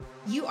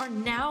You are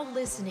now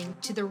listening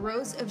to the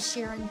Rose of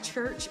Sharon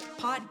Church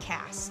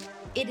podcast.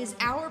 It is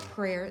our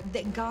prayer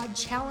that God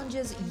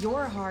challenges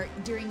your heart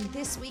during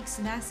this week's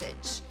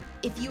message.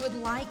 If you would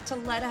like to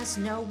let us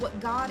know what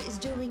God is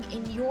doing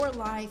in your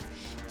life,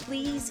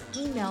 please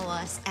email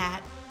us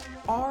at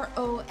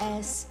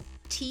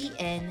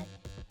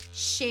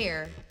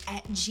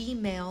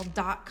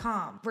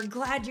rostnshare@gmail.com. We're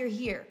glad you're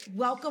here.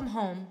 Welcome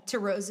home to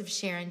Rose of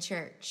Sharon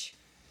Church.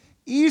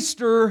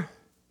 Easter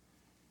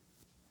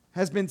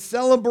has been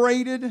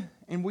celebrated,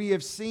 and we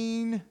have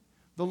seen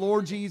the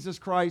Lord Jesus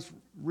Christ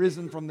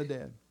risen from the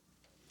dead.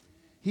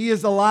 He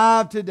is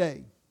alive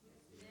today.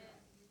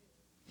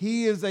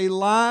 He is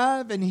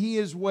alive and He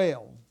is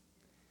well.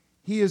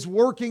 He is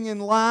working in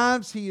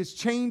lives. He is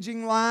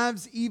changing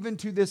lives even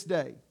to this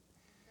day.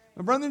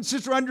 My brother and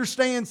sister,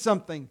 understand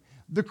something.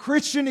 The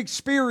Christian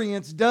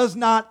experience does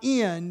not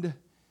end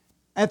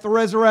at the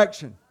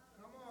resurrection.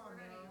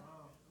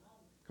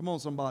 Come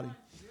on, somebody.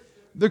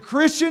 The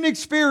Christian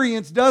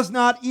experience does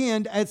not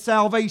end at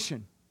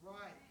salvation.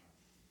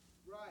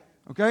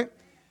 Okay?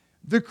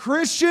 The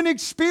Christian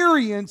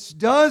experience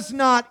does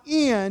not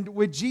end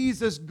with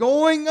Jesus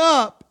going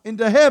up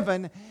into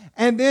heaven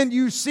and then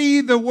you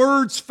see the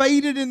words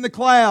faded in the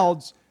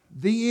clouds,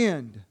 the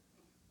end.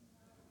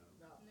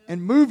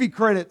 And movie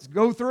credits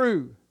go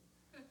through.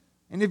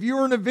 And if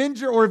you're an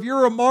Avenger or if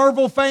you're a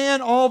Marvel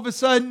fan, all of a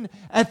sudden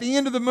at the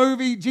end of the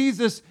movie,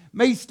 Jesus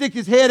may stick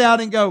His head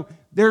out and go,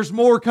 there's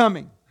more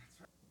coming.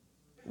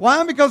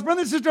 Why? Because,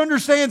 brother and sister,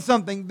 understand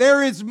something.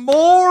 There is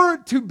more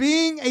to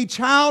being a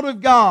child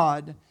of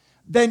God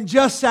than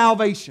just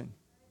salvation.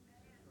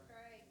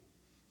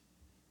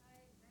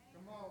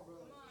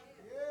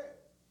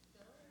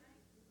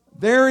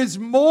 There is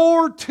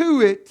more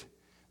to it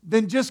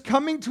than just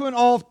coming to an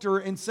altar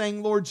and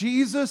saying, Lord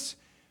Jesus,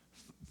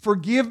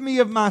 forgive me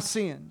of my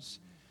sins.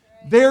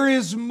 There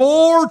is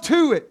more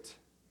to it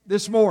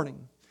this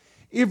morning.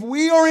 If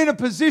we are in a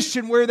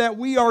position where that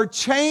we are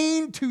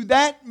chained to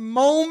that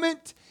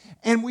moment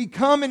and we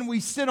come and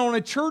we sit on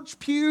a church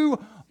pew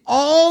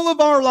all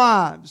of our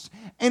lives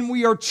and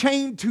we are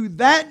chained to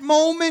that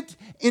moment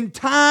in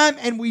time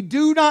and we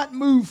do not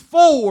move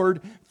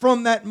forward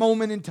from that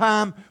moment in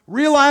time,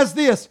 realize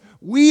this,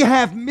 we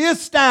have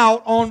missed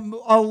out on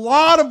a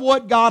lot of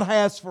what God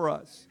has for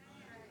us.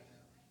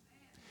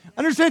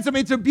 Understand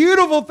something, it's a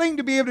beautiful thing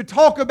to be able to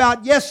talk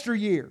about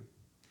yesteryear.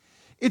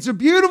 It's a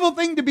beautiful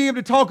thing to be able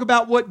to talk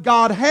about what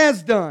God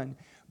has done.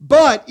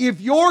 But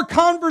if your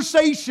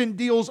conversation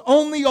deals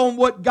only on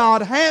what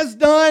God has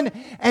done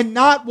and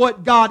not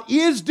what God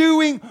is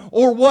doing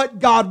or what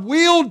God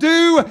will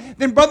do,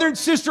 then brother and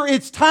sister,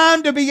 it's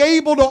time to be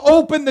able to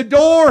open the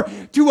door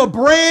to a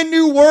brand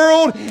new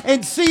world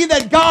and see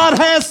that God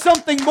has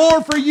something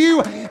more for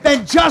you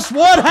than just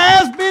what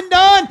has been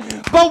done,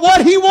 but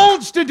what He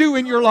wants to do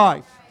in your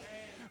life.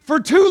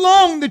 For too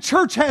long, the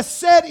church has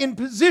sat in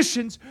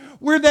positions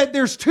where that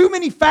there's too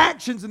many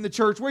factions in the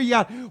church, where you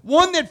got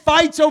one that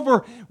fights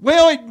over, we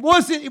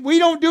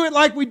don't do it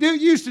like we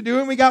used to do,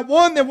 and we got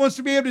one that wants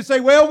to be able to say,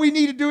 well, we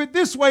need to do it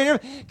this way.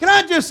 Can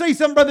I just say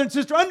something, brother and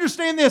sister?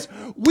 Understand this.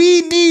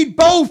 We need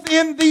both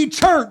in the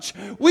church.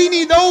 We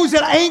need those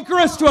that anchor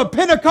us to a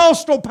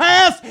Pentecostal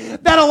path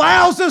that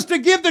allows us to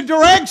give the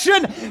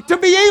direction to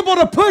be able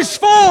to push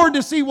forward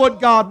to see what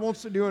God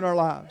wants to do in our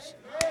lives.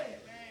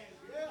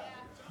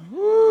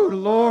 Woo,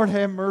 Lord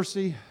have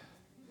mercy.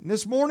 And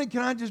this morning,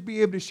 can I just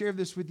be able to share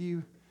this with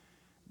you?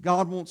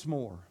 God wants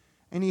more.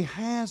 And He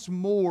has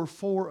more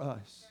for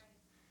us.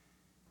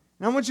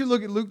 Now I want you to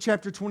look at Luke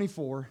chapter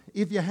 24.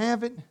 If you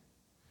haven't,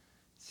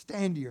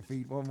 stand to your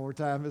feet one more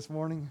time this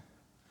morning.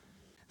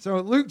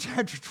 So Luke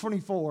chapter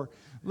 24,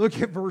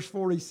 look at verse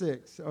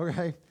 46.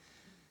 Okay.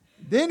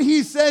 Then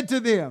He said to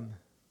them,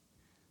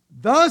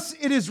 thus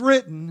it is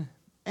written,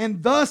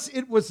 and thus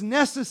it was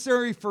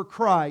necessary for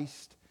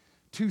Christ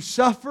to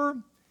suffer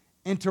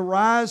and to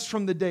rise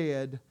from the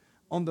dead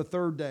on the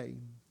third day,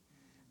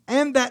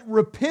 and that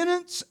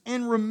repentance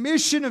and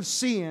remission of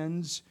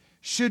sins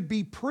should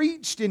be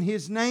preached in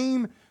His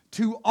name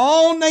to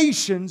all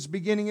nations,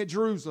 beginning at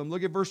Jerusalem.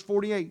 Look at verse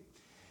 48.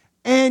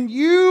 And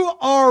you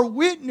are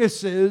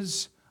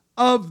witnesses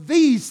of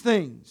these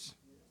things.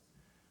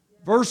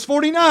 Verse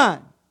 49.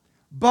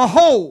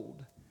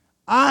 Behold,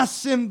 I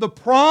send the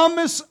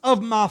promise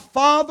of my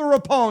Father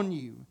upon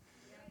you,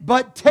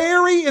 but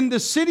tarry in the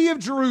city of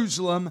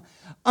Jerusalem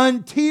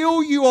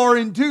until you are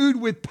endued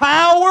with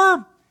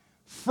power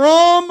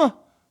from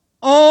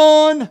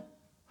on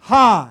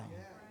high.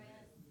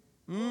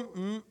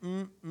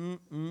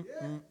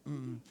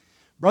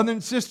 Brother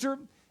and sister,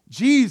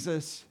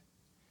 Jesus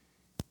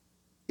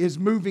is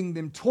moving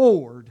them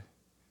toward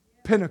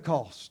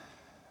Pentecost.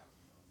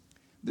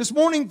 This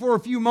morning, for a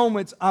few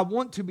moments, I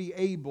want to be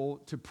able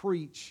to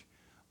preach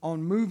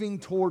on moving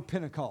toward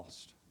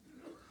Pentecost.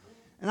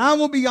 And I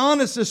will be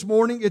honest this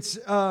morning,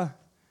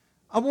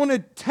 I want to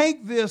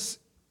take this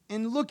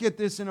and look at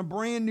this in a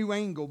brand new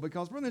angle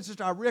because, brother and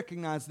sister, I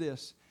recognize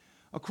this.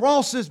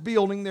 Across this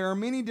building, there are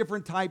many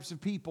different types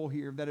of people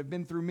here that have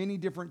been through many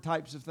different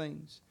types of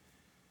things.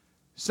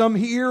 Some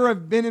here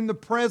have been in the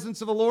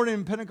presence of the Lord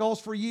in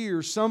Pentecost for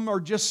years. Some are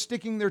just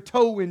sticking their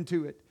toe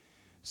into it.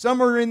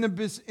 Some are in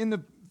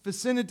the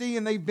vicinity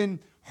and they've been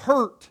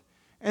hurt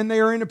and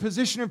they are in a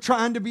position of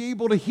trying to be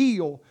able to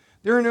heal.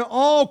 They're in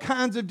all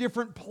kinds of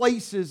different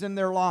places in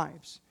their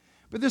lives.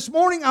 But this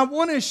morning I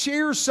want to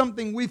share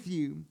something with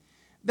you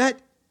that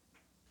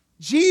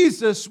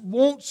Jesus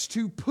wants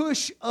to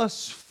push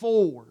us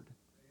forward.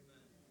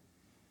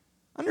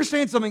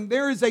 Understand something.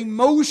 There is a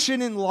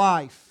motion in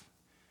life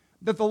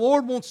that the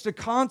Lord wants to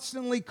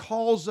constantly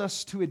cause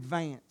us to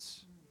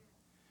advance,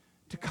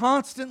 to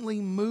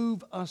constantly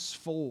move us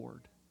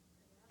forward.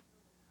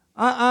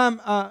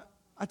 I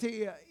tell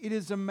you, it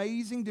is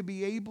amazing to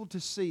be able to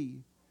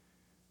see.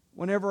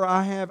 Whenever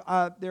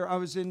I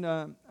was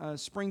in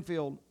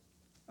Springfield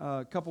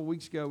a couple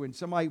weeks ago, and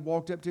somebody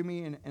walked up to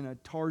me in a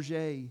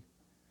Target.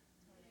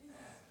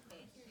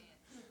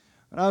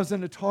 But I was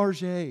in a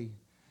Target,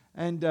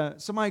 and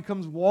somebody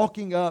comes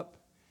walking up,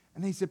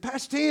 and they said,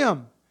 "Pastor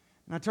Tim."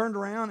 And I turned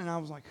around, and I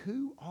was like,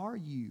 "Who are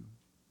you?"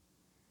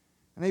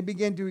 And they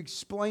began to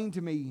explain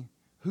to me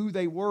who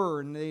they were,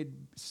 and they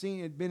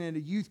had been at a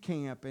youth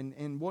camp,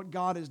 and what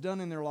God has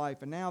done in their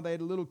life. And now they had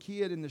a little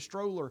kid in the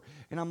stroller,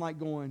 and I'm like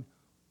going,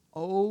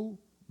 "Oh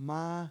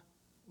my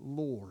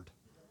Lord."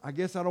 I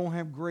guess I don't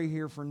have gray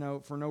hair for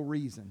no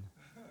reason.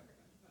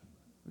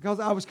 Because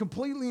I was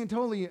completely and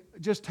totally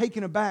just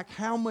taken aback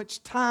how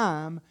much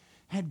time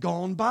had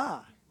gone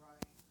by.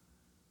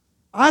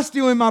 I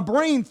still in my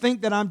brain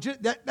think that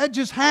that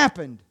just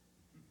happened.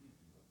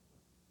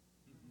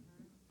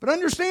 But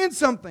understand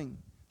something.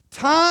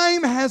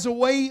 Time has a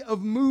way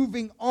of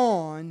moving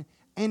on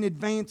and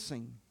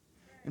advancing.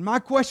 And my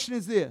question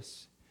is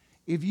this.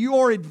 If you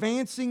are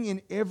advancing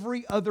in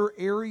every other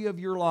area of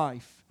your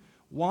life,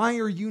 why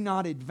are you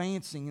not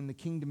advancing in the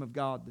kingdom of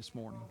God this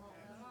morning?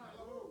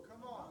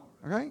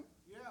 Okay?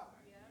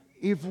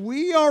 If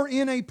we are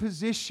in a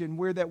position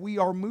where that we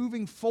are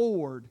moving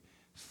forward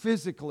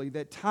physically,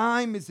 that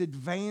time is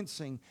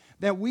advancing,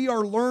 that we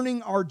are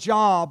learning our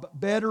job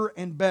better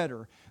and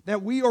better,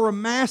 that we are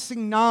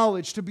amassing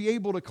knowledge to be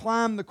able to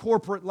climb the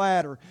corporate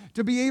ladder,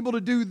 to be able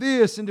to do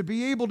this and to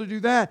be able to do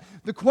that.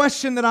 The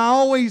question that I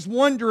always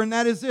wonder, and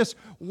that is this: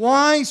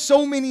 why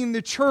so many in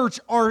the church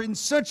are in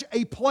such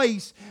a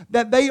place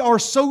that they are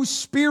so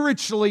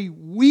spiritually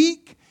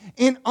weak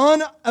and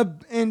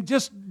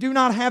just do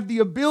not have the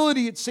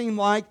ability, it seemed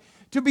like,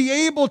 to be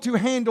able to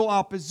handle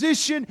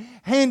opposition,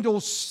 handle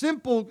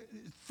simple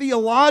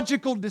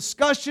theological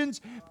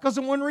discussions, because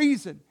of one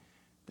reason.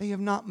 They have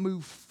not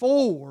moved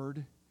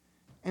forward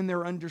in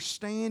their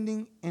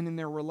understanding and in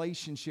their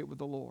relationship with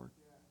the Lord.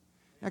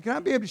 Now, can I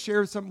be able to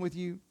share something with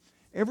you?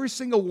 Every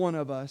single one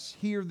of us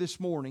here this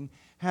morning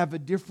have a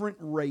different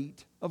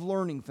rate of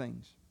learning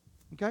things.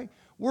 Okay?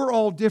 We're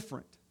all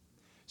different.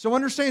 So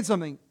understand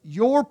something.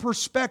 Your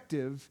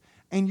perspective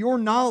and your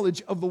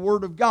knowledge of the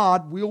Word of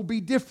God will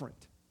be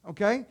different.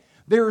 Okay?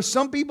 There are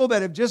some people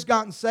that have just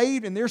gotten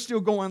saved and they're still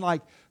going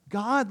like,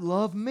 "God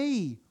loved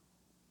me."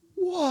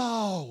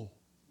 Whoa!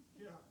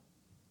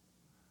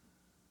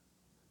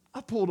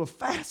 I pulled a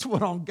fast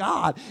one on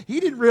God. He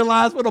didn't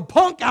realize what a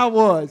punk I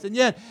was. And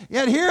yet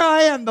here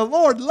I am. The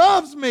Lord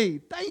loves me.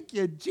 Thank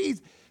you,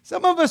 Jesus.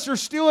 Some of us are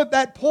still at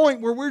that point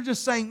where we're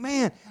just saying,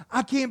 "Man,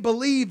 I can't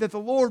believe that the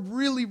Lord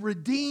really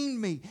redeemed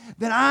me,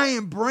 that I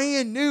am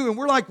brand new." And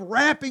we're like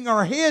wrapping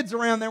our heads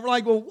around that. We're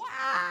like, "Well,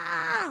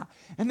 wow."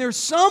 And there's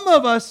some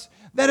of us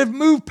that have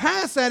moved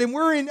past that, and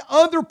we're in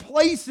other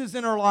places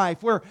in our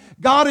life where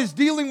God is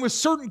dealing with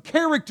certain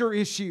character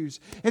issues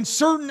and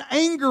certain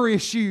anger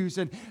issues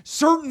and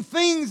certain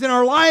things in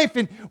our life,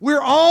 and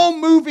we're all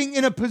moving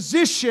in a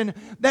position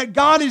that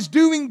God is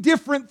doing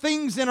different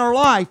things in our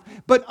life.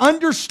 But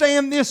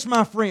understand this,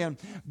 my friend,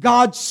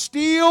 God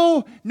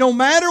still, no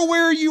matter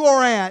where you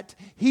are at,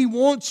 He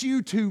wants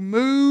you to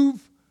move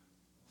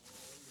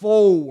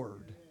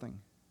forward.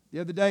 The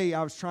other day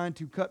I was trying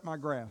to cut my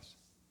grass.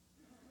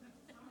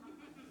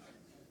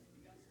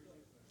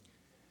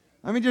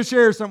 Let me just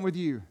share something with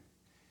you.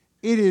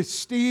 It is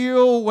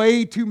still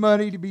way too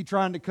muddy to be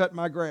trying to cut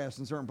my grass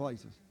in certain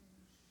places.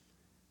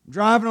 I'm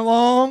driving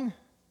along,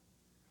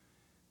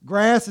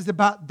 grass is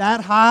about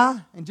that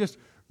high,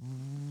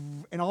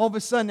 and all of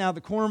a sudden, out of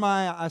the corner of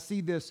my eye, I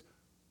see this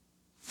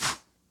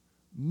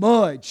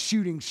mud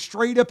shooting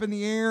straight up in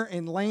the air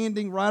and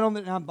landing right on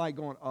it, and I'm like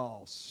going,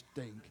 "Oh,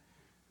 stink."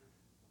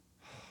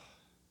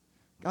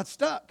 Got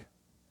stuck.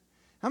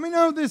 How many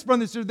know this,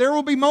 brothers and sisters? There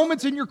will be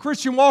moments in your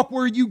Christian walk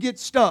where you get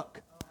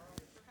stuck.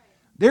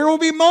 There will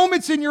be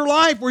moments in your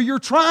life where you're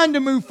trying to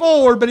move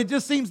forward, but it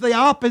just seems the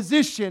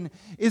opposition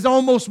is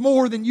almost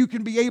more than you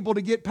can be able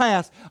to get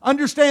past.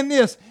 Understand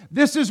this.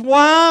 This is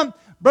why,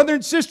 brother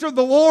and sister,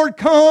 the Lord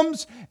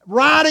comes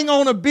riding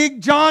on a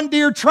big John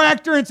Deere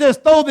tractor and says,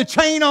 "Throw the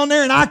chain on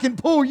there and I can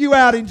pull you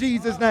out in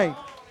Jesus' name."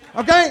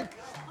 Okay?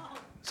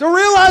 So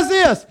realize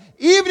this.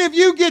 Even if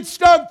you get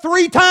stuck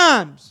 3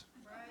 times,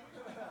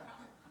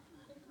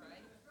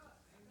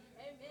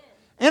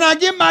 and I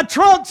get my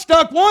truck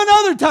stuck one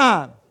other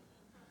time,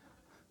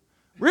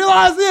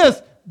 realize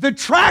this, the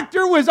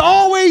tractor was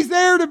always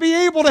there to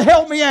be able to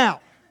help me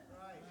out.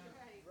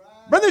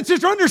 Brother and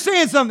sister,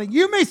 understand something.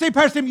 You may say,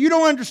 Pastor Tim, you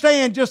don't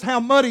understand just how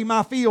muddy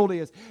my field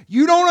is.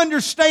 You don't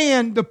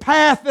understand the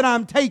path that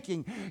I'm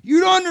taking.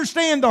 You don't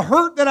understand the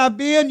hurt that I've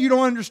been. You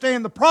don't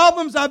understand the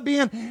problems I've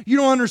been. You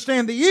don't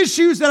understand the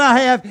issues that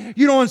I have.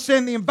 You don't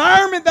understand the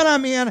environment that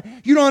I'm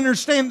in. You don't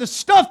understand the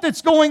stuff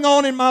that's going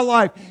on in my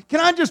life. Can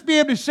I just be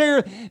able to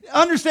share?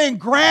 Understand,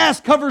 grass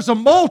covers a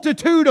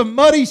multitude of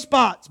muddy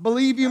spots.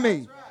 Believe you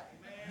me.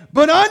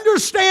 But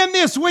understand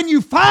this, when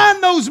you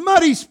find those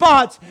muddy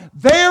spots,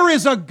 there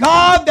is a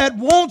God that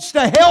wants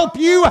to help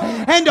you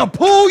and to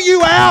pull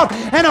you out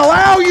and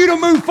allow you to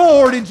move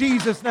forward in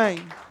Jesus'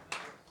 name.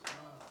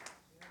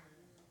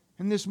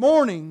 And this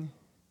morning,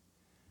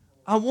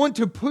 I want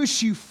to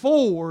push you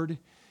forward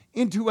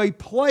into a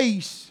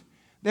place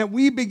that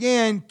we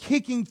began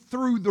kicking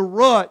through the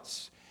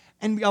ruts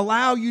and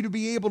allow you to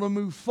be able to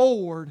move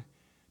forward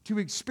to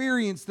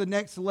experience the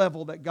next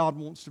level that God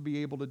wants to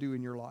be able to do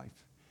in your life.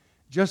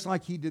 Just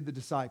like He did the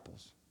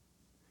disciples.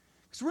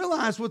 Because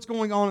realize what's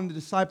going on in the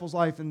disciples'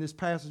 life in this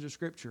passage of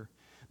Scripture.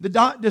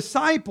 The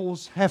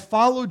disciples have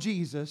followed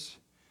Jesus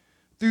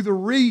through the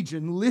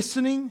region,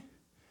 listening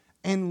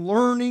and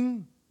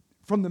learning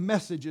from the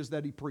messages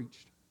that He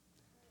preached.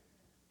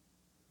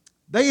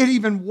 They had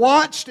even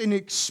watched and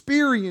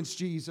experienced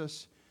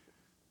Jesus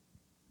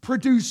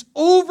produce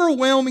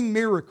overwhelming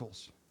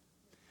miracles.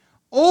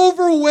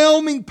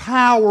 Overwhelming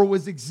power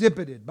was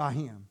exhibited by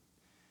Him.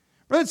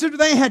 Brothers and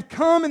sisters, they had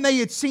come and they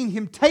had seen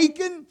Him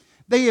taken,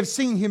 they have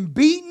seen Him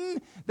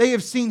beaten, they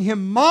have seen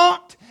Him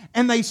mocked,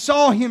 and they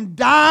saw Him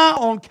die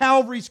on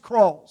Calvary's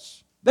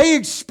cross. They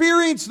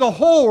experienced the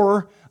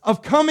horror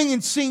of coming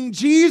and seeing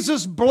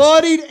Jesus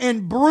bloodied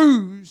and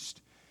bruised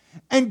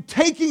and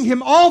taking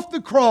Him off the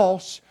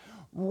cross,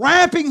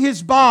 wrapping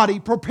His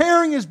body,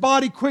 preparing His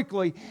body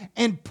quickly,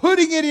 and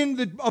putting it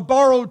in a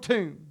borrowed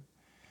tomb.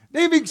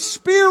 They've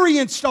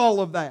experienced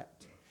all of that.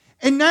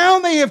 And now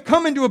they have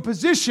come into a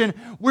position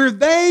where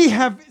they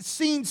have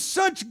seen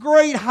such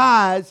great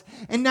highs,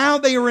 and now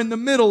they are in the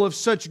middle of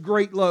such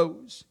great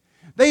lows.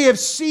 They have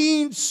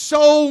seen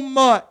so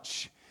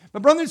much.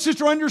 But brother and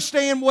sister,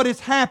 understand what has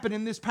happened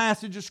in this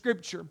passage of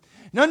Scripture.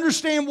 And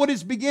understand what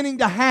is beginning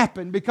to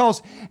happen,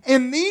 because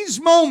in these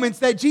moments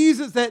that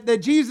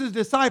Jesus'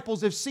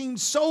 disciples have seen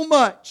so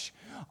much,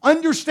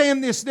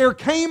 understand this, there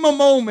came a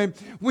moment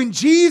when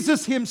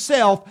Jesus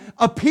Himself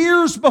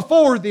appears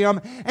before them,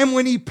 and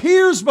when He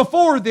appears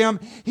before them,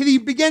 He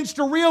begins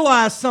to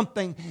realize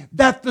something,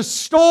 that the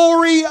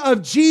story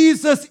of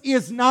Jesus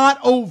is not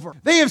over.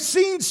 They have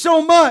seen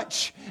so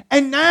much,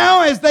 and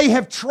now as they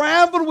have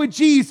traveled with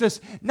Jesus,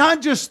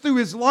 not just through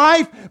His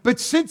life, but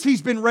since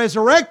He's been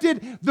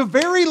resurrected, the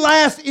very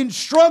last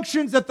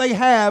instructions that they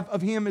have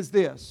of Him is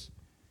this: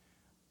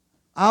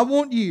 I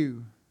want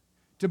you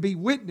to be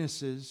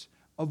witnesses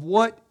of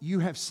what you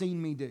have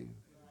seen me do.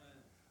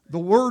 The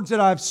words that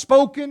I've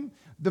spoken,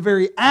 the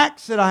very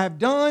acts that I have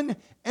done,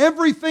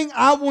 everything,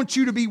 I want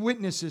you to be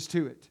witnesses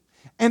to it.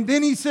 And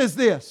then He says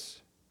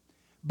this: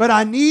 but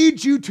I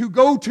need you to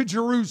go to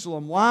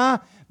Jerusalem. Why?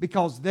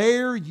 Because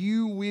there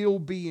you will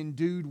be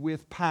endued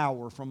with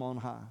power from on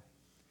high.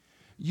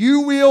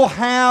 You will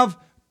have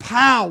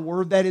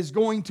power that is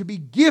going to be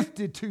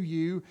gifted to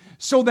you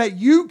so that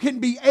you can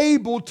be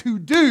able to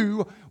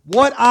do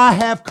what I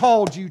have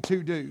called you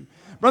to do.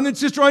 Brother and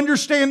sister,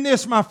 understand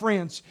this, my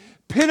friends.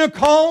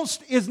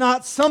 Pentecost is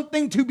not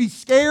something to be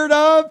scared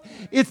of.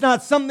 It's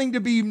not something to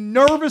be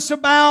nervous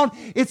about.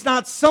 It's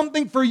not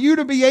something for you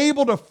to be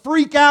able to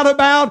freak out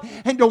about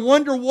and to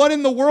wonder what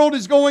in the world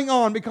is going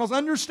on. Because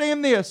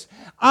understand this.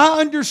 I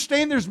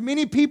understand there's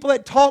many people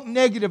that talk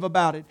negative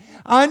about it.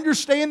 I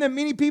understand that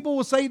many people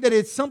will say that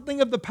it's something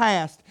of the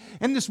past.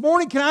 And this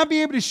morning, can I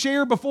be able to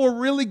share before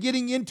really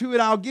getting into it?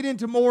 I'll get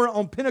into more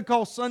on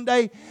Pentecost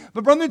Sunday.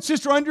 But brother and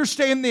sister,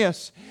 understand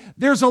this.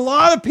 There's a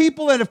lot of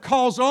people that have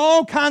caused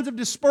all kinds of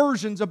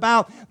dispersions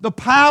about the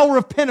power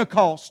of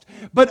Pentecost.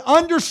 But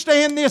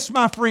understand this,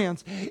 my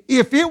friends.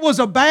 If it was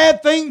a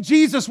bad thing,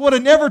 Jesus would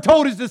have never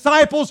told His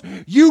disciples,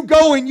 you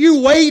go and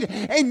you wait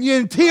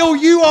until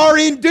you are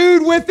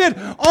endued with it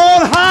on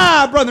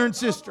high, brother and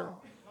sister.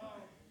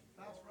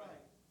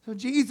 So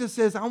Jesus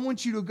says, I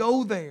want you to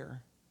go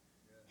there.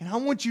 And I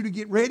want you to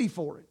get ready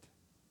for it.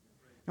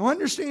 Now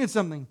understand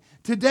something.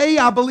 Today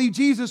I believe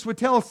Jesus would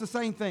tell us the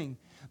same thing.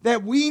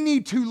 That we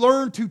need to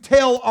learn to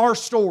tell our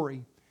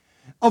story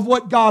of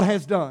what God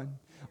has done.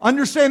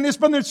 Understand this,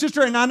 brother and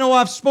sister, and I know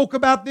I've spoke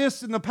about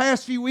this in the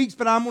past few weeks,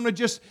 but I'm going to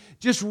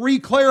just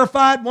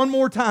re-clarify it one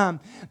more time.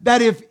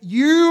 That if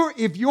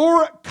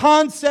your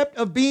concept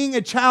of being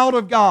a child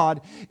of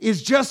God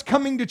is just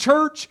coming to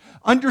church,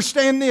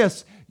 understand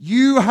this.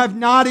 you have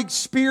not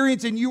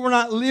experienced and you are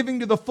not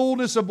living to the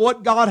fullness of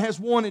what God has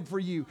wanted for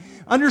you.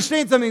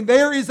 Understand something.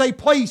 There is a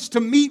place to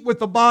meet with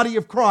the body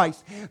of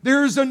Christ.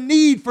 There is a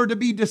need for to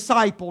be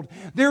discipled.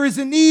 There is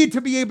a need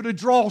to be able to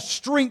draw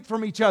strength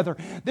from each other.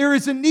 There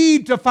is a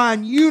need to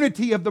find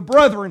unity of the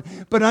brethren.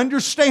 But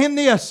understand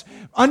this.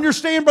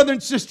 Understand, brother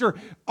and sister,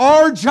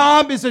 our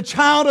job as a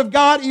child of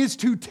God is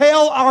to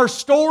tell our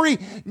story,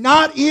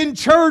 not in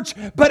church,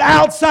 but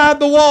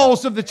outside the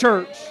walls of the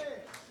church.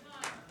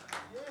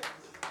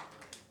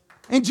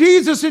 And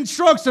Jesus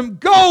instructs them,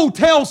 go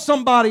tell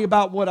somebody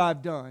about what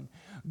I've done.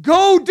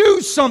 Go do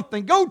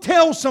something. Go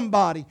tell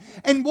somebody.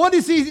 And what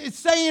is He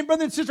saying,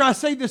 brother and sister? I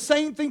say the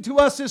same thing to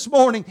us this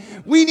morning.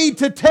 We need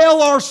to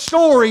tell our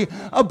story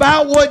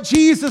about what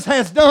Jesus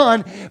has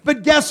done.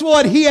 But guess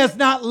what? He has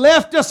not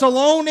left us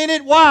alone in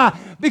it. Why?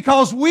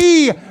 Because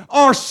we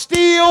are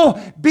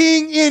still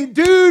being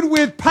endued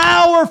with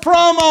power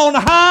from on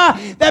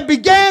high that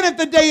began at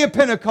the day of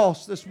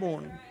Pentecost this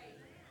morning.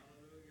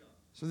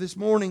 So this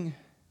morning,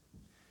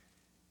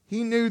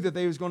 He knew that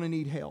they was going to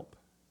need help.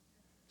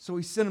 So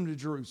He sent them to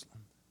Jerusalem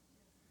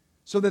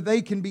so that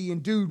they can be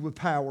endued with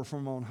power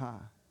from on high.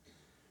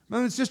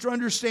 Brother and sister,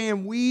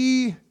 understand,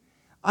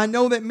 I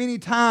know that many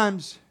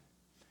times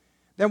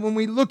that when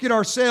we look at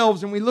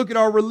ourselves and we look at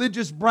our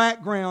religious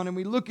background and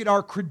we look at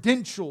our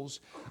credentials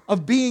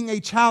of being a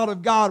child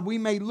of God, we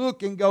may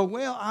look and go,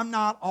 well, I'm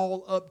not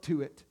all up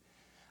to it.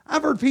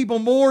 I've heard people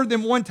more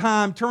than one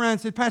time turn around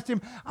and say, Pastor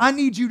Tim, I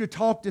need you to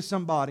talk to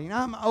somebody. And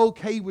I'm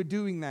okay with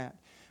doing that.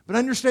 But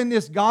understand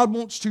this, God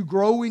wants to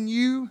grow in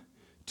you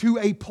to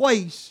a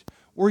place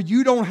where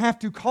you don't have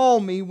to call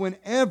me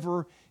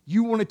whenever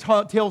you want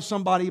to tell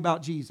somebody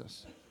about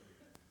Jesus.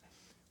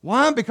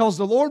 Why? Because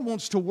the Lord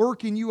wants to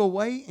work in you a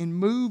way and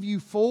move you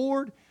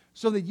forward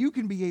so that you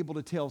can be able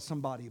to tell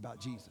somebody about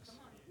Jesus.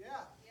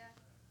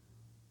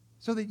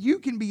 So that you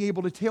can be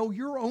able to tell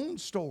your own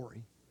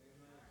story.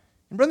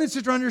 And brother and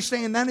sister,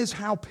 understand that is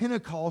how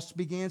Pentecost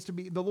begins to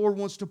be. The Lord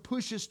wants to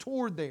push us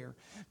toward there.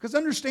 Because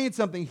understand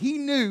something. He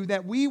knew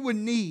that we would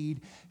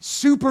need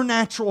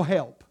supernatural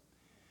help.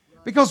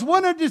 Because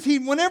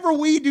whenever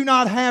we do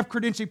not have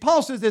credentials,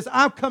 Paul says this,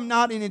 I've come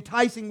not in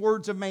enticing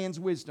words of man's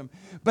wisdom,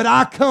 but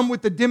I come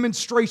with the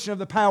demonstration of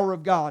the power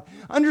of God.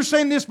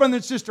 Understand this, brother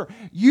and sister.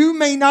 You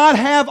may not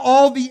have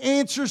all the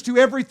answers to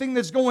everything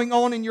that's going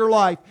on in your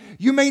life.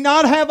 You may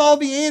not have all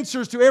the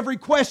answers to every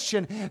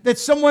question that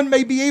someone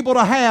may be able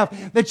to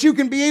have, that you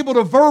can be able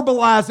to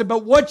verbalize it.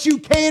 But what you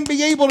can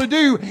be able to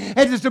do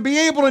is to be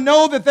able to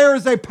know that there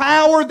is a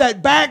power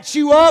that backs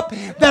you up,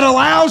 that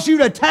allows you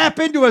to tap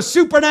into a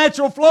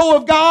supernatural flow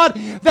of God,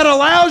 that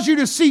allows you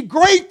to see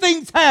great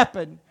things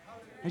happen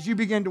as you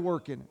begin to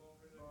work in it.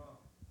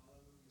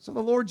 So the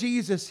Lord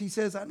Jesus, He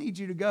says, I need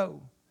you to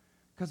go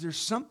because there's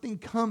something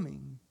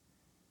coming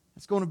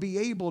that's going to be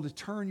able to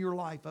turn your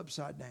life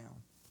upside down.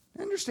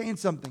 Understand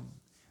something.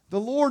 The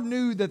Lord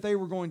knew that they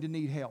were going to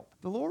need help.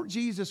 The Lord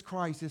Jesus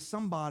Christ is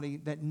somebody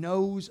that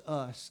knows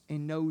us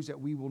and knows that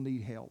we will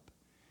need help.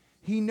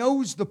 He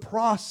knows the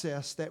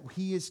process that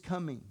He is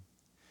coming,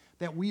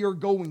 that we are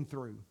going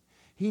through.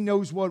 He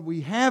knows what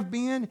we have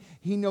been.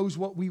 He knows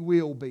what we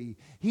will be.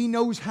 He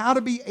knows how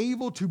to be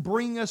able to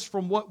bring us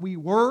from what we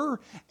were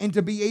and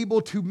to be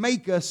able to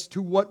make us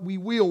to what we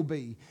will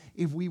be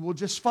if we will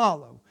just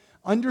follow.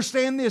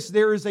 Understand this,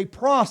 there is a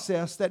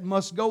process that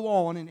must go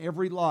on in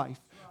every life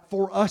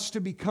for us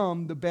to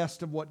become the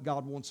best of what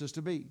God wants us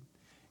to be.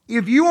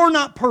 If you are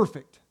not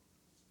perfect,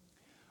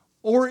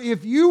 or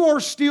if you are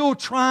still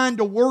trying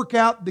to work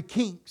out the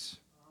kinks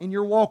in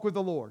your walk with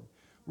the Lord,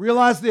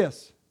 realize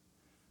this.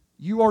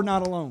 You are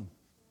not alone.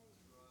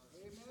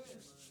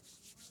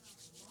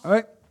 All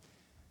right?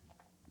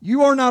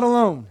 You are not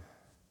alone.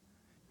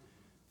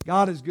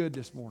 God is good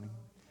this morning.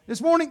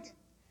 This morning,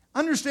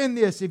 understand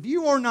this. If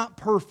you are not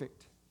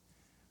perfect,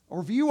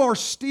 or if you are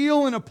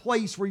still in a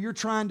place where you're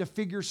trying to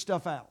figure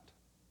stuff out,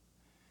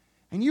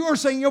 and you are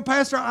saying,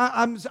 Pastor,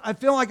 I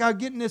feel like I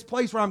get in this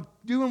place where I'm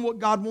doing what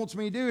God wants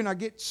me to do, and I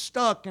get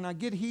stuck, and I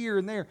get here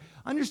and there.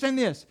 Understand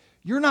this.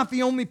 You're not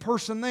the only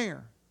person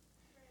there.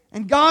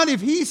 And God,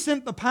 if He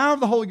sent the power of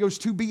the Holy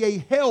Ghost to be a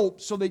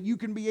help so that you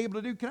can be able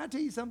to do, can I tell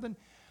you something?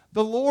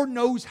 The Lord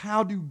knows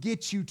how to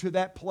get you to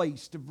that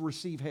place to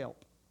receive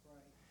help.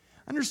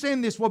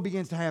 Understand this, what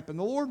begins to happen.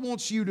 The Lord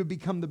wants you to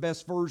become the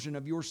best version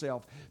of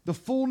yourself. The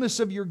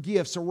fullness of your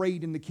gifts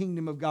arrayed in the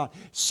kingdom of God.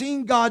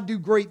 Seeing God do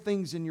great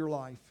things in your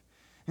life.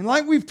 And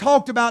like we've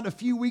talked about a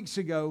few weeks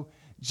ago,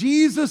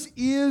 Jesus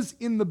is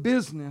in the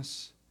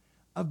business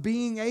of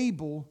being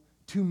able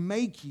to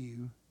make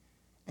you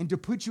and to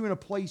put you in a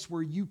place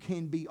where you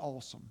can be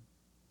awesome.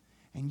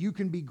 And you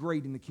can be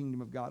great in the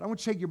kingdom of God. I want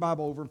you to take your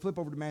Bible over and flip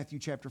over to Matthew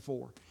chapter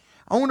 4.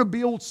 I want to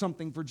build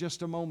something for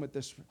just a moment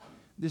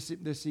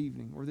this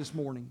evening or this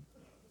morning.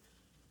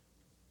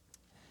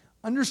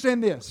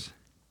 Understand this.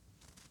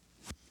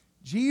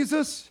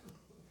 Jesus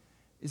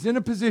is in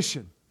a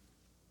position.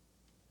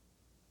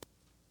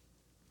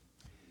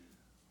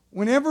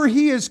 Whenever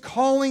He is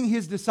calling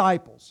His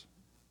disciples,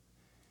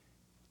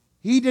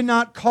 He did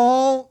not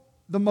call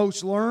the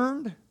most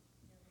learned.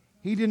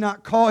 He did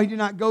not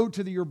go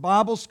to your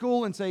Bible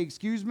school and say,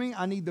 excuse me,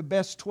 I need the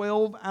best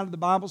 12 out of the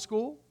Bible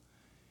school.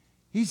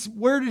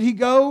 Where did he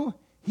go?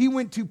 He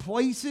went to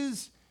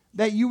places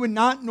that you would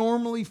not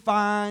normally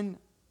find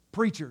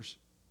preachers.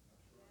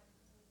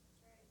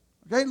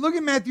 Okay, look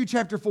at Matthew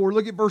chapter 4,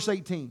 look at verse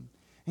 18.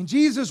 And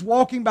Jesus,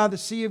 walking by the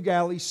Sea of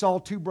Galilee, saw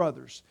two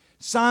brothers,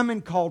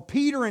 Simon called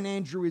Peter and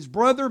Andrew his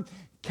brother,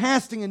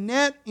 casting a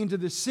net into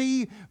the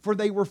sea, for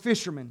they were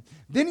fishermen.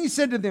 Then he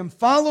said to them,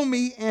 follow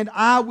me, and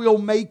I will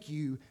make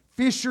you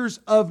fishers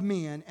of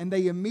men. And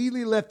they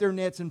immediately left their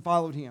nets and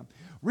followed him.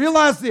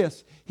 Realize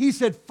this. He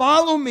said,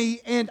 follow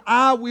me, and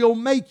I will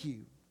make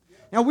you.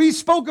 Now, we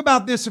spoke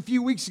about this a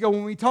few weeks ago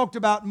when we talked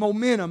about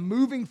momentum,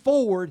 moving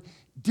forward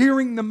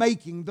during the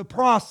making, the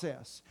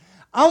process.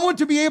 I want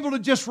to be able to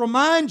just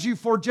remind you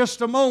for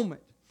just a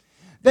moment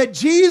that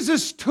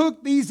Jesus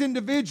took these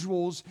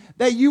individuals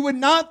that you would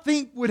not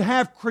think would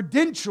have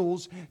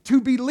credentials to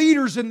be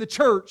leaders in the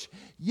church,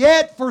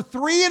 yet for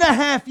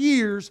 3.5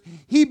 years,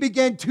 He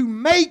began to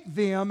make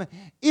them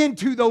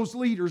into those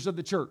leaders of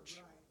the church.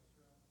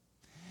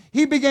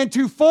 He began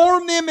to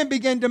form them and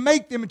began to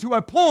make them to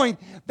a point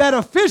that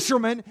a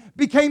fisherman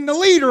became the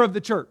leader of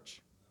the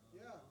church.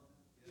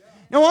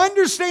 Now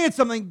understand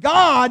something.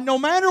 God, no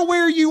matter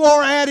where you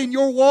are at in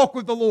your walk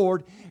with the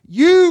Lord,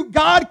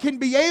 God can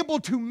be able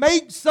to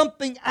make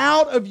something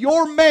out of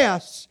your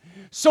mess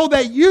so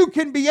that you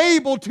can be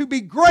able to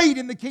be great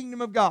in the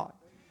kingdom of God.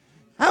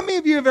 How many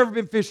of you have ever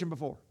been fishing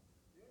before?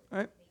 All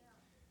right.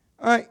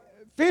 All right.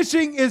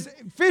 Fishing is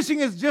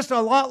just a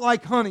lot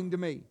like hunting to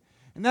me.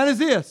 And that is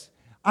this.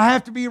 I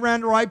have to be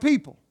around the right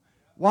people.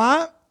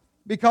 Why?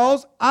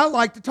 Because I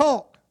like to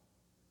talk.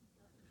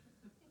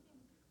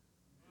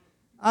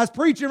 I was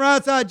preaching right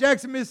outside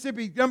Jackson,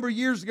 Mississippi a number of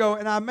years ago,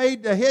 and I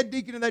made the head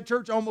deacon of that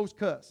church almost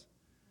cuss.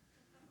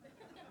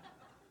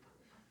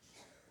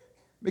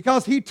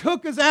 Because he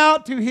took us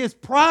out to his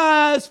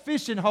prize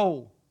fishing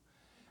hole.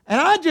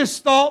 And I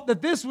just thought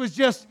that this was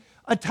just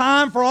a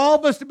time for all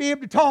of us to be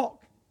able to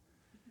talk.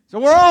 So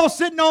we're all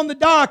sitting on the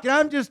dock, and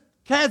I'm just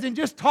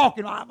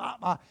talking.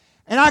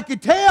 And I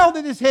could tell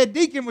that this head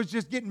deacon was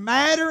just getting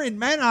madder and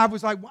madder. I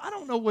was like, well, I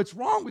don't know what's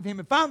wrong with him.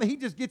 And finally he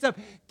just gets up,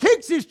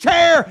 kicks his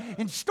chair,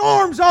 and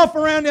storms off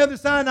around the other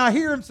side. And I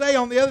hear him say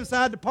on the other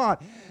side of the pond,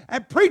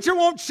 that preacher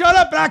won't shut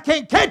up, but I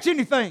can't catch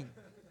anything.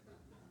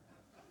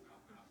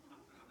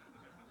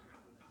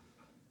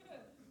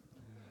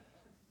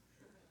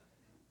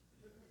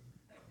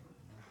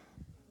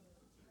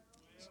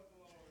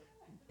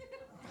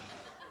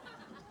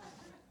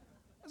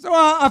 So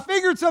I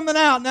figured something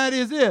out, and that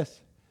is this.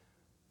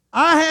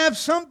 I have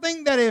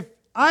something that if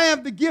I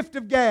have the gift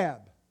of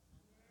gab,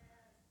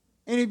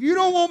 and if you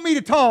don't want me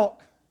to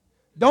talk,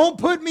 don't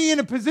put me in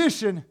a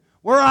position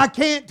where I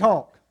can't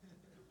talk.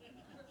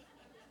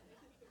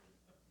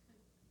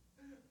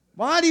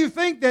 Why do you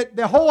think that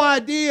the whole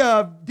idea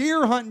of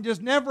deer hunting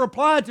just never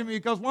applied to me?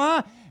 Because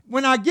why?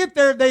 When I get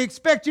there, they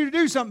expect you to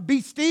do something.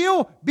 Be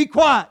still, be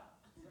quiet.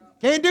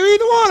 Can't do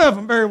either one of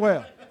them very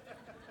well.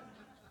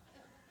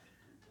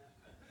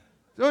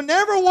 So it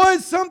never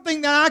was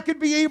something that I could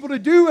be able to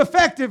do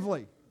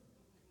effectively.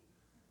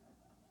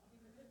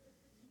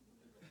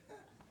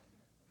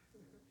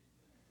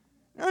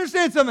 Now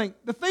understand something.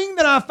 The thing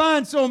that I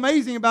find so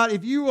amazing about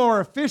if you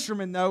are a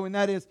fisherman, though, and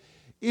that is,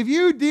 if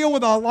you deal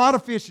with a lot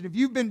of fishing, if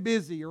you've been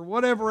busy or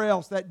whatever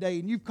else that day,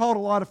 and you've caught a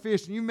lot of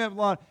fish, and you've met a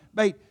lot of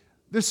bait,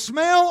 the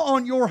smell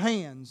on your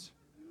hands,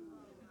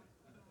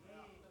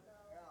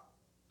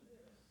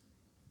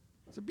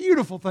 it's a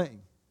beautiful thing.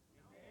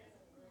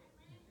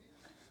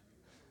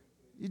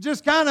 It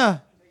just kind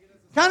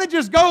of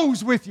just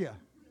goes with you,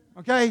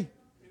 okay?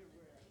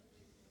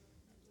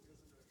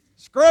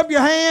 Scrub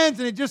your hands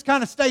and it just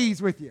kind of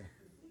stays with you.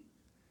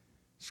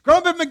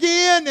 Scrub them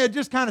again and it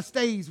just kind of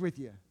stays with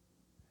you.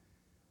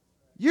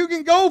 You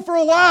can go for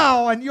a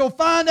while and you'll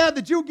find out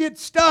that you'll get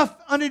stuff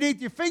underneath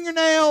your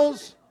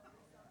fingernails.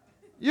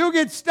 You'll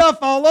get stuff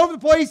all over the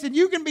place, and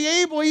you can be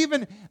able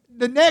even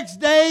the next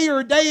day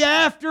or a day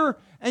after,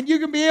 and you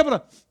can be able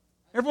to,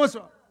 every once in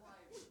a while,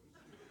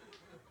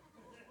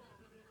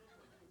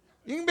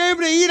 you can be able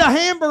to eat a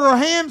hamburger or a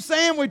ham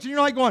sandwich, and you're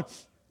like going,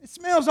 it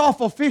smells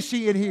awful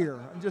fishy in here.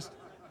 I'm just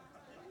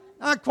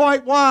not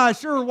quite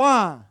sure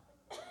why.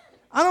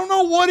 I don't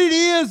know what it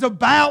is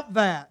about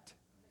that.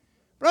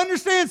 But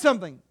understand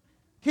something.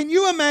 Can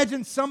you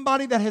imagine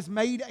somebody that has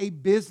made a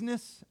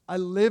business, a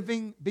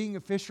living, being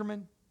a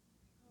fisherman?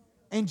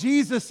 And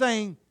Jesus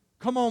saying,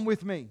 come on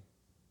with me.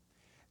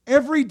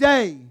 Every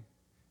day,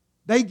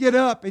 they get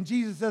up and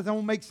Jesus says, I'm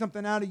going to make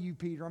something out of you,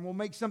 Peter. I'm going to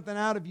make something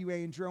out of you,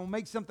 Andrew. I'm going to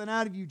make something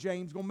out of you,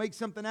 James. I'm going to make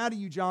something out of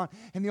you, John.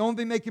 And the only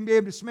thing they can be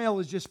able to smell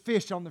is just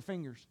fish on their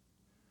fingers.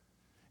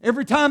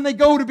 Every time they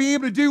go to be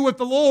able to do what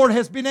the Lord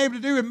has been able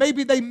to do, and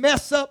maybe they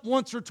mess up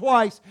once or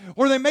twice,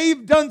 or they may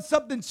have done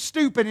something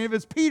stupid, and if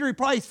it's Peter, he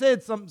probably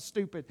said something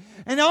stupid.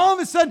 And all of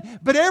a sudden,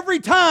 but every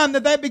time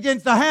that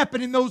begins to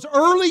happen in those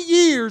early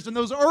years, and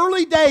those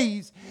early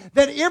days,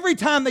 that every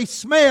time they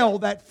smell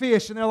that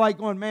fish, and they're like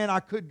going, man,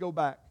 I could go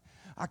back.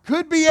 I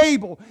could be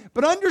able.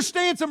 But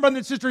understand something, brother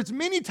and sister, it's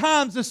many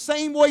times the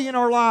same way in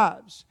our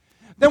lives.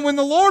 That when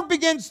the Lord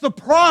begins the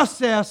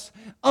process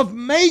of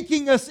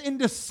making us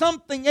into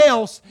something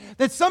else,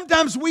 that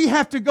sometimes we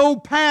have to go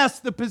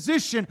past the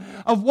position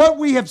of what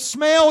we have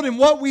smelled and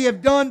what we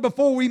have done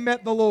before we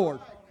met the Lord.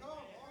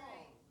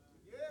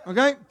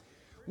 Okay?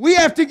 We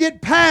have to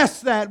get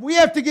past that. We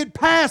have to get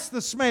past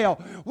the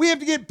smell. We have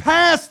to get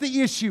past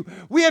the issue.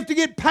 We have to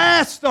get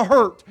past the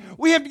hurt.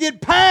 We have to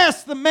get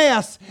past the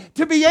mess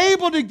to be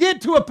able to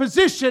get to a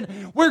position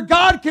where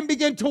God can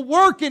begin to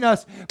work in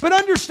us. But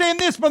understand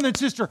this, brother and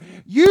sister.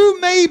 You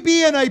may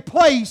be in a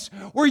place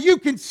where you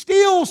can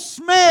still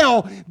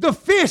smell the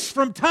fish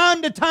from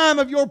time to time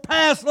of your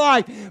past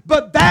life.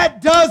 But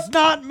that does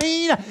not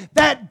mean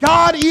that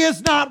God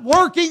is not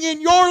working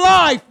in your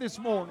life this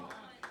morning.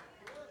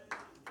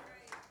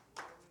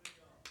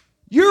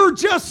 You're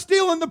just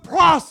still in the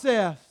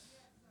process.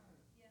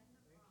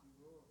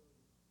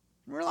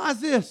 Realize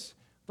this.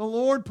 The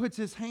Lord puts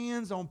His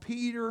hands on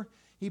Peter.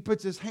 He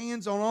puts His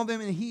hands on all of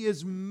them, and He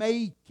is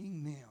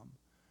making them.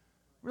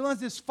 Realize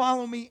this.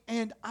 Follow me,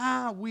 and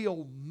I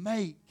will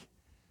make.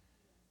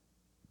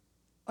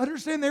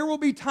 Understand there will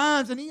be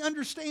times, and He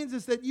understands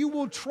this, that you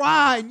will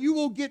try and you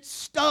will get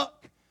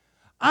stuck.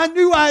 I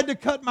knew I had to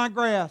cut my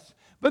grass,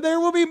 but there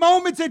will be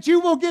moments that you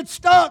will get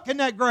stuck in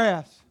that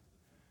grass.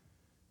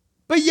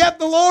 But yet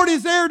the Lord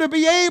is there to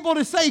be able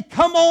to say,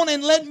 come on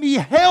and let me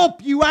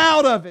help you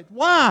out of it.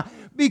 Why?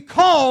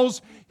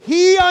 Because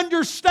He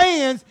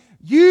understands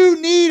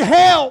you need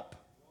help.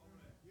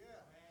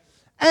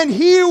 And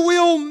He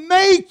will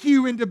make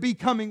you into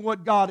becoming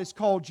what God has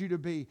called you to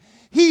be.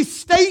 He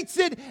states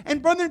it,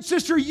 and brother and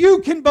sister, you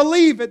can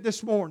believe it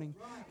this morning.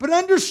 But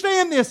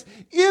understand this,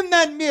 in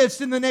that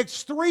midst, in the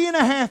next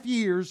 3.5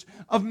 years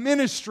of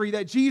ministry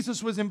that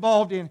Jesus was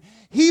involved in,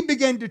 He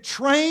began to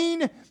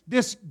train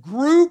this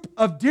group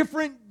of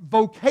different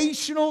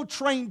vocational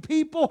trained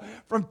people,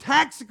 from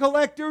tax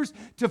collectors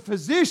to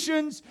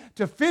physicians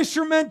to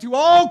fishermen to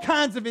all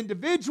kinds of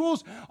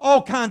individuals,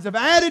 all kinds of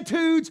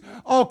attitudes,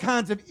 all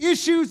kinds of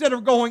issues that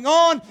are going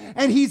on.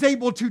 And He's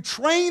able to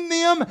train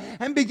them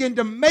and begin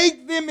to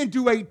make them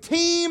into a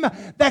team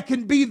that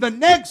can be the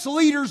next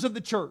leaders of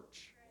the church.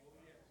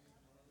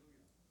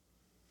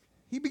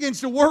 He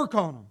begins to work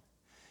on them.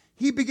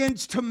 He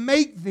begins to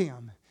make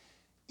them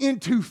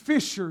into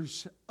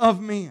fishers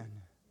of men.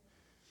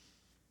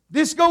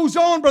 This goes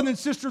on, brother and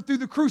sister, through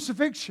the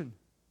crucifixion.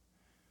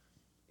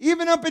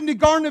 Even up in the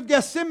Garden of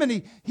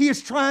Gethsemane, He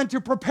is trying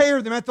to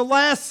prepare them. At the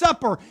Last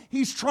Supper,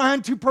 He's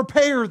trying to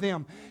prepare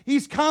them.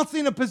 He's constantly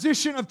in a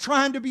position of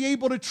trying to be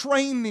able to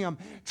train them,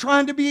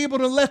 trying to be able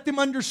to let them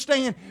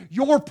understand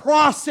your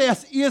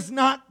process is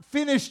not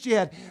finished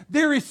yet.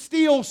 There is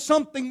still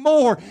something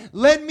more.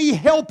 Let me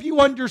help you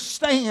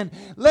understand.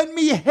 Let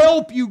me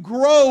help you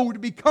grow to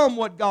become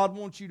what God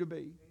wants you to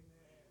be.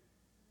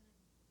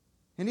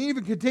 And He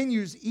even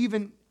continues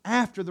even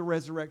after the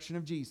resurrection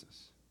of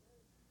Jesus.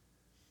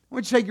 I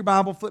want you to take your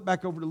Bible, flip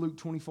back over to Luke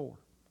 24.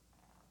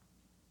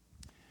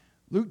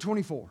 Luke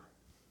 24.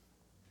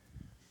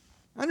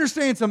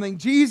 Understand something.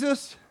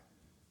 Jesus,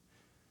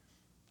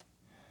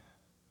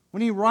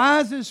 when He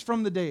rises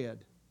from the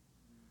dead,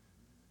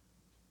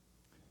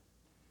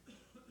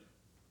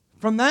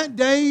 from that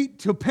day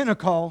to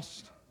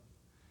Pentecost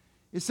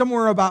is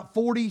somewhere about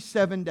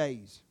 47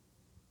 days.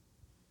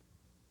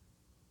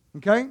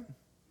 Okay?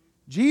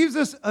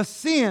 Jesus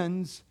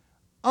ascends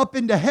up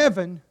into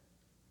heaven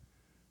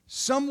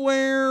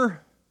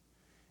somewhere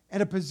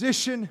at a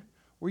position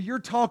where you're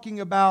talking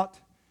about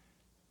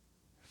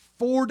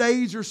 4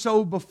 days or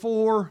so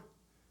before,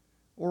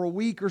 or a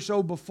week or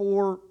so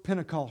before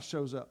Pentecost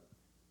shows up.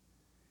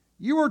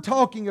 You are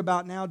talking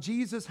about now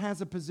Jesus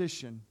has a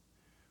position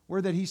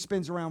where that He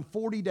spends around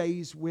 40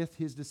 days with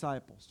His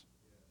disciples.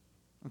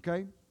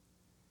 Okay?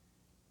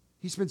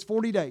 He spends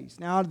 40 days.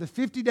 Now, out of the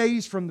 50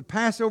 days from the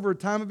Passover,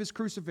 time of His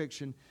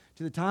crucifixion,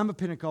 to the time of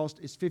Pentecost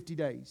is 50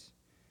 days.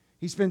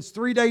 He spends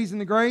 3 days in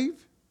the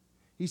grave.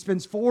 He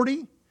spends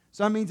 40.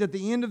 So that means at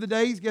the end of the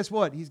days, guess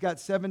what? He's got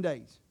 7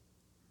 days.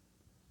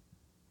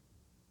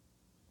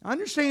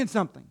 Understand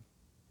something.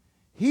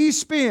 He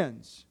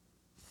spends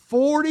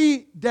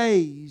 40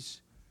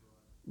 days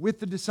with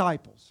the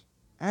disciples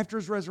after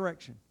His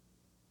resurrection.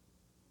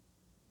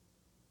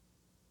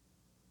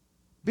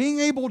 Being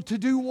able to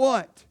do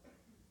what?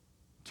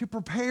 To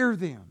prepare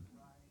them.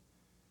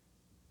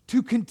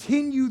 To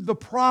continue the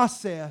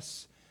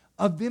process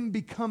of them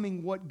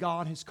becoming what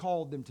God has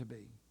called them to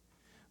be.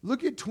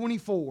 Look at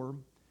 24,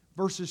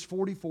 verses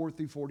 44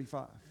 through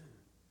 45.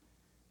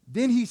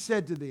 Then He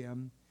said to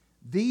them,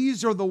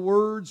 "These are the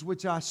words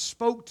which I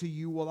spoke to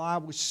you while I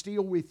was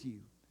still with you.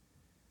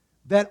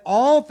 That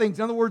all things,"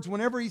 in other words,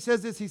 whenever He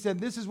says this, He said,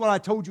 "This is what I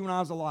told you when I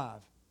was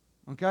alive."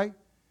 Okay?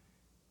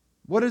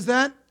 What is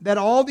that? That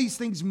all these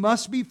things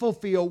must be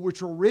fulfilled,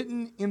 which were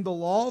written in the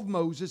law of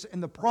Moses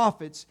and the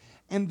prophets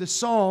and the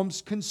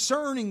Psalms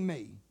concerning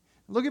me.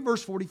 Look at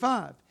verse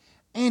 45.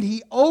 And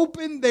He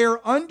opened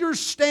their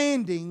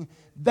understanding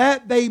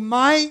that they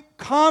might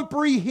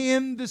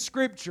comprehend the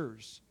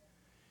Scriptures.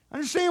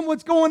 Understand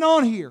what's going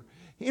on here.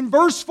 In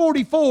verse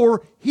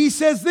 44, he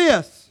says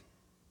this.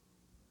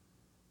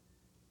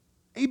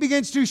 He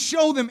begins to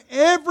show them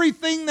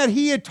everything that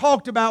he had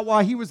talked about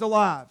while he was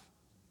alive.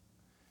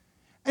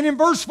 And in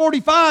verse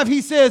 45,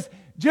 he says,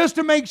 just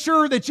to make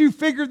sure that you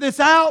figure this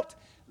out,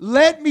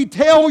 let me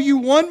tell you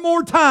one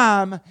more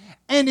time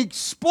and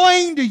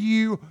explain to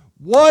you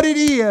what it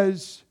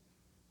is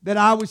that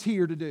I was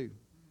here to do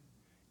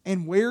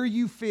and where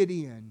you fit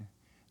in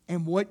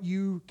and what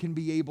you can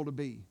be able to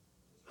be.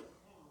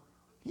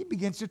 He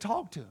begins to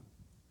talk to them.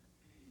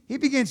 He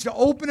begins to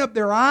open up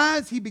their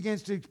eyes. He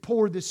begins to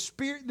pour the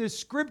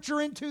Scripture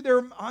into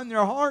their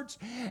hearts.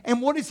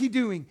 And what is he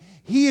doing?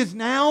 He is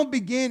now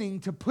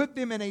beginning to put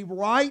them in a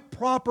right,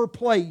 proper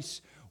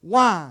place.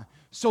 Why?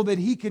 So that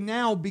he can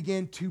now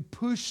begin to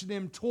push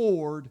them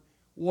toward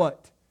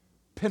what?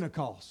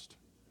 Pentecost.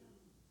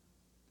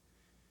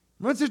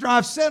 Sister,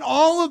 I've said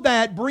all of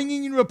that,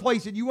 bringing you to a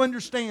place that you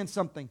understand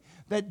something.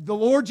 That the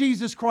Lord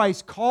Jesus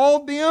Christ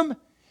called them,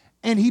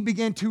 and He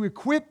began to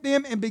equip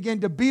them and began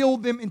to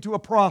build them into a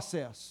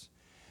process.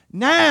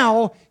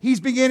 Now, He's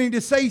beginning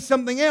to say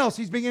something else.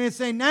 He's beginning to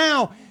say,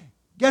 now,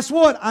 guess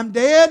what? I'm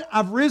dead.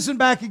 I've risen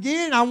back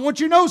again. I want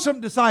you to know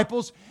something,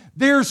 disciples.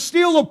 There's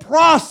still a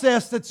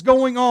process that's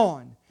going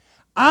on.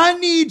 I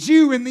need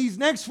you in these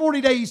next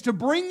 40 days to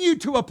bring you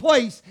to a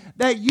place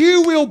that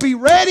you will be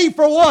ready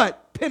for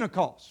what?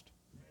 Pentecost.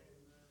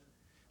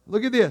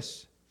 Look at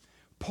this.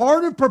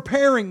 Part of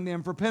preparing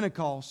them for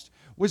Pentecost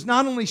was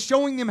not only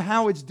showing them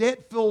how its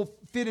debt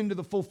fit into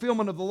the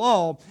fulfillment of the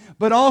law,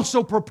 but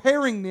also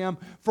preparing them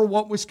for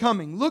what was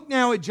coming. Look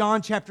now at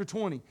John chapter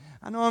 20.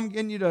 I know I'm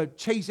getting you to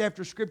chase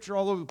after Scripture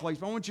all over the place,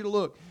 but I want you to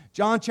look.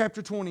 John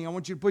chapter 20. I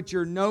want you to put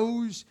your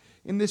nose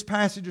in this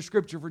passage of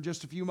Scripture for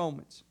just a few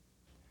moments.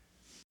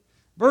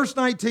 Verse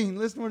 19,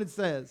 listen to what it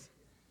says.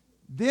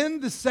 Then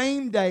the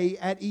same day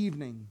at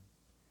evening.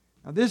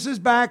 Now this is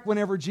back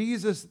whenever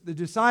Jesus, the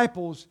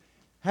disciples,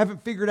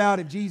 haven't figured out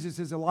if Jesus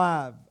is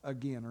alive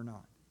again or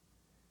not.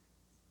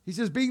 He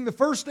says, being the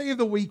first day of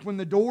the week when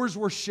the doors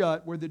were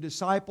shut, where the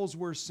disciples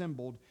were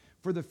assembled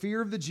for the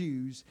fear of the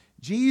Jews,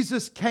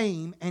 Jesus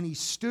came and He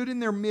stood in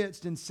their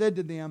midst and said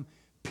to them,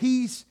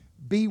 peace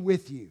be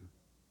with you.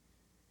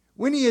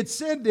 When He had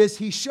said this,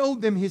 He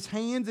showed them His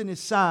hands and His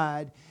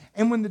side.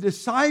 And when the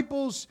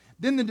disciples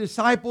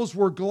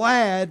were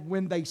glad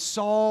when they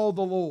saw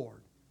the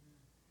Lord.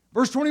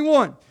 Verse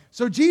 21,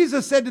 so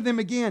Jesus said to them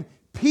again,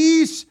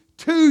 peace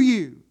to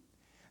you.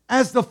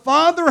 As the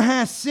Father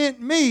has sent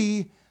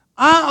me,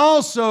 I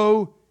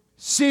also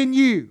send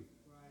you.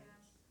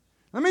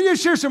 Let me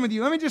just share some with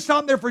you. Let me just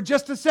stop there for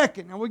just a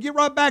second. And we'll get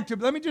right back to it.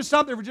 But let me just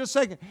stop there for just a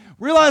second.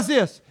 Realize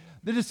this.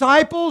 The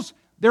disciples,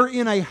 they're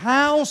in a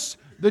house.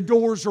 The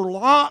doors are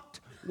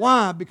locked.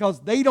 Why? Because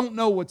they don't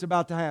know what's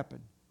about to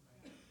happen.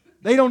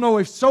 They don't know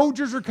if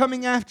soldiers are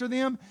coming after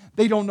them.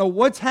 They don't know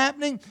what's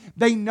happening.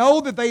 They know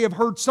that they have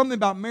heard something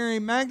about Mary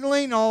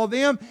Magdalene and all of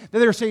them, that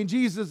they're saying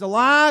Jesus is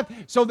alive.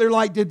 So they're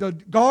like, did the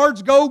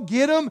guards go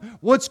get him?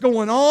 What's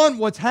going on?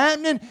 What's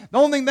happening? The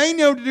only thing they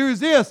know to do is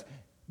this,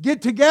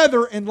 get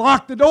together and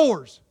lock the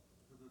doors.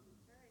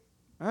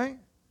 Right?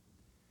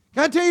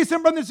 Can I tell you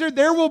something, brothers and sisters?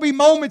 There will be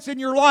moments in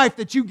your life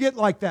that you get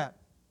like that.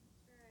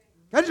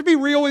 Can I just be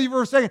real with you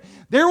for a second?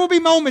 There will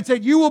be moments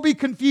that you will be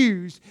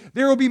confused.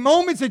 There will be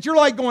moments that you're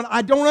like going,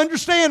 I don't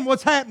understand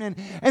what's happening.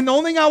 And the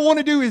only thing I want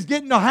to do is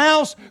get in the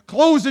house,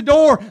 close the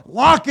door,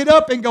 lock it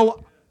up, and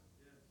go.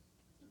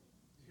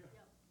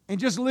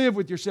 And just live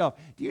with yourself.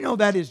 Do you know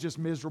that is just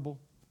miserable?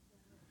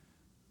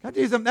 Can I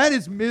tell you something? That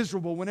is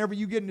miserable whenever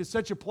you get into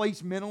such a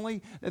place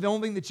mentally that the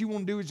only thing that you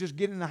want to do is just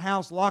get in the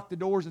house, lock the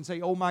doors, and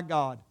say, oh my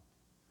God,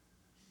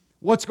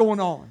 what's going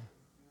on?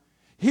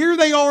 Here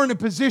they are in a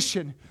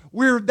position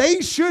where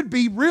they should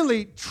be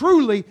really,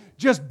 truly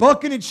just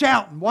bucking and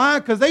shouting. Why?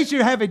 Because they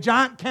should have a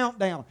giant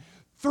countdown.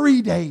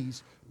 3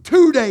 days,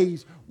 2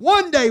 days,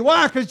 1 day.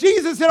 Why? Because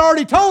Jesus had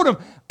already told them,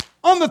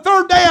 on the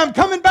third day I'm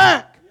coming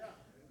back.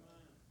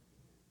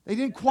 They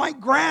didn't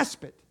quite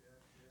grasp it.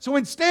 So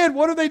instead,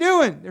 what are they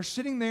doing? They're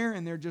sitting there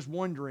and they're just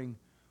wondering.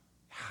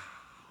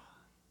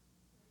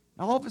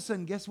 Now all of a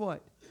sudden, guess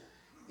what?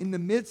 In the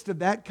midst of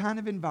that kind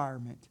of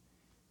environment,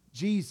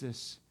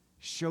 Jesus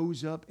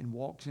shows up and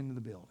walks into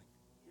the building.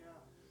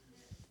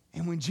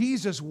 And when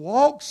Jesus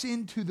walks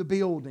into the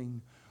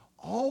building,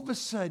 all of a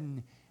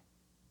sudden,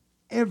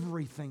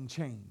 everything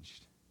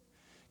changed.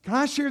 Can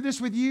I share this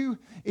with you?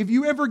 If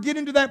you ever get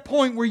into that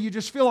point where you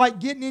just feel like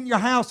getting in your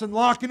house and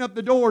locking up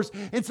the doors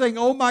and saying,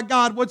 oh my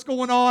God, what's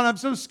going on? I'm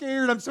so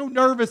scared. I'm so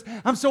nervous.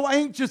 I'm so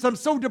anxious. I'm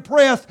so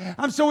depressed.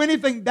 I'm so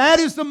anything. That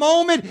is the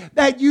moment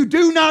that you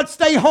do not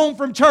stay home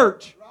from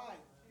church.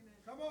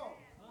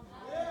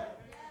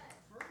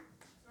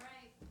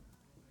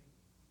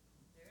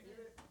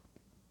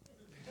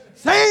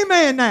 Say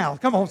amen now.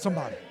 Come on,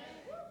 somebody.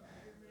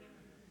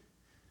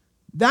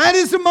 That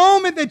is the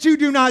moment that you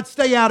do not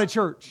stay out of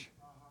church.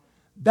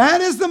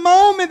 That is the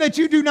moment that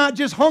you do not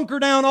just hunker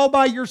down all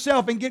by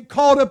yourself and get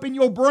caught up in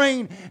your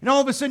brain, and all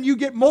of a sudden you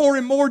get more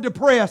and more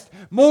depressed,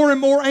 more and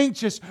more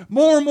anxious,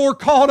 more and more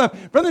caught up.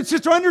 Brother and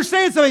sister,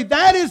 understand something.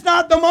 That is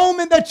not the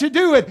moment that you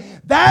do it.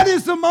 That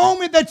is the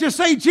moment that you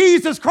say,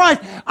 Jesus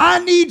Christ, I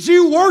need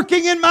you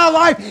working in my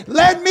life.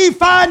 Let me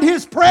find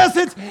His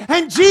presence.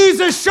 And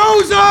Jesus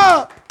shows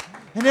up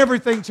and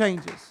everything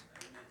changes.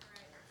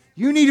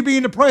 You need to be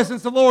in the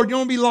presence of the Lord. You don't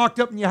want to be locked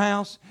up in your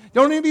house.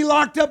 Don't even be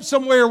locked up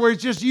somewhere where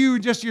it's just you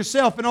and just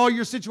yourself in all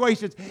your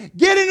situations.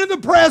 Get into the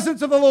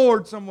presence of the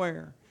Lord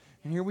somewhere.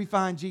 And here we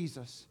find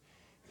Jesus.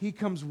 He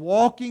comes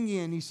walking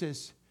in. He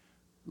says,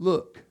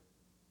 look.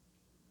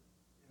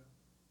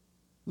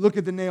 Look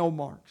at the nail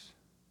marks.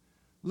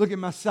 Look at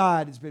my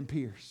side has been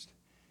pierced.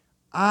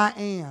 I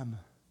am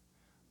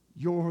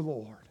your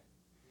Lord.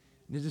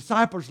 And the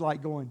disciples are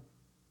like going,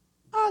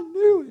 I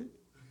knew it.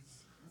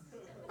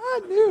 I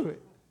knew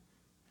it.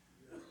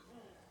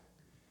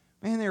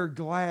 Man, they're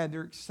glad,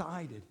 they're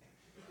excited.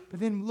 But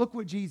then look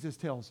what Jesus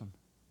tells them.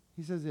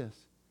 He says this,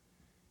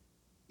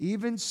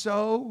 even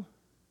so,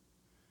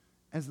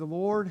 as the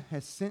Lord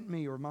has sent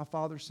me, or my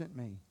Father sent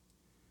me,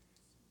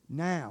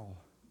 now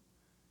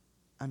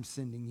I'm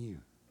sending you.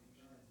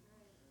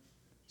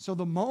 So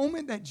the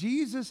moment that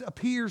Jesus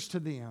appears to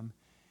them,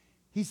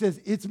 He says,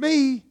 it's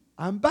me,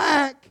 I'm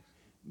back.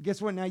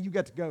 Guess what? Now you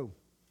got to go.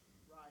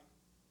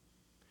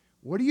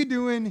 What are you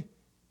doing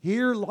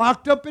here,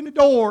 locked up in a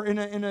door, in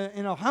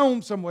a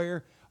home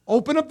somewhere?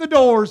 Open up the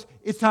doors.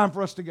 It's time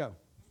for us to go.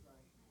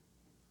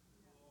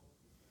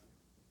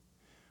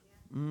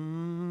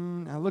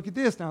 Now look at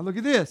this. Now look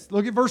at this.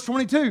 Look at verse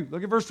 22.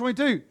 Look at verse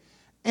 22.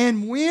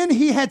 And when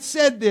He had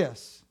said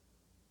this,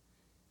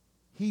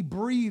 He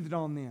breathed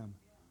on them.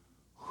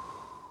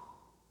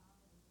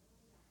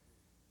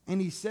 And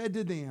He said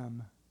to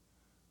them,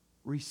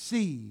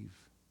 receive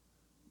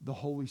the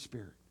Holy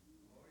Spirit.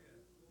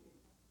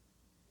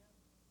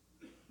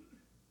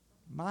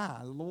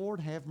 My Lord,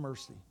 have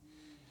mercy.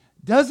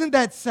 Doesn't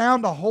that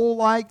sound a whole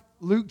like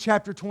Luke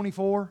chapter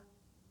 24?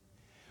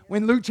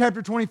 When Luke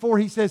chapter 24,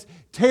 He says,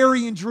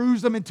 tarry in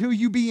Jerusalem until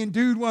you be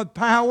endued with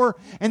power.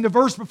 And the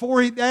verse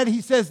before that, He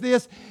says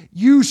this,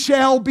 you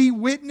shall be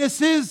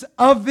witnesses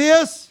of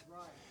this.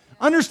 Right.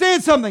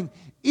 Understand something.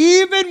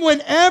 Even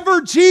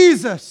whenever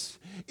Jesus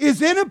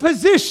is in a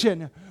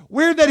position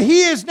where that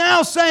He is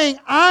now saying,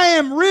 I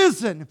am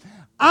risen,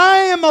 I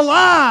am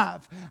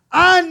alive,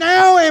 I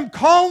now am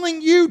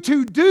calling you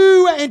to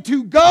do and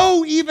to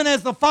go even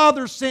as the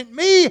Father sent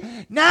me.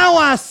 Now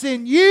I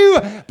send you.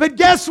 But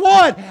guess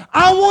what?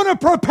 I want to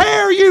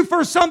prepare you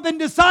for something,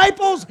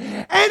 disciples.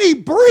 And He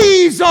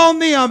breathes on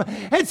them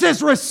and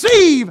says,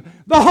 receive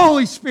the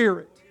Holy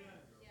Spirit.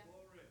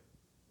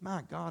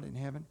 My God in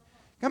heaven.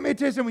 Come here,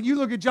 tell you something. When you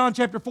look at John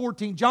chapter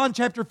 14, John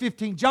chapter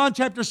 15, John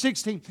chapter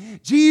 16,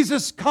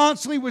 Jesus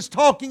constantly was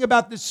talking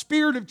about the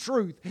Spirit of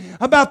truth,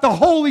 about the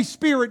Holy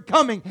Spirit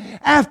coming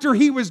after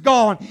He was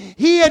gone.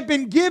 He had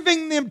been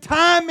giving them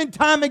time and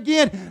time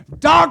again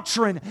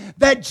doctrine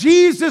that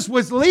Jesus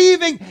was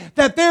leaving,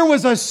 that there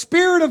was a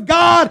Spirit of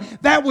God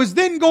that was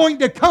then going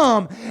to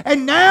come.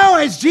 And now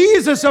as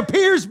Jesus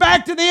appears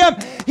back to them,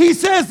 He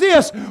says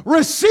this,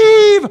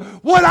 receive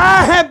what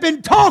I have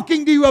been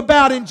talking to you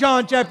about in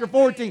John chapter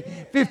 14.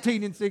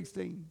 15 and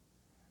 16.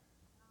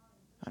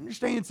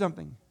 Understand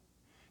something.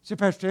 Say,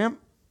 Pastor Tim,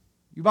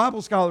 you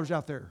Bible scholars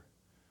out there.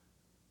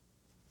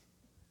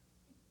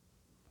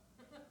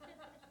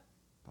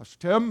 Pastor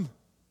Tim,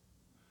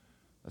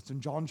 that's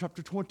in John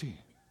chapter 20.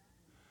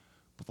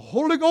 But the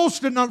Holy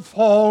Ghost did not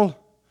fall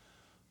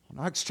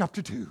on Acts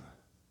chapter 2.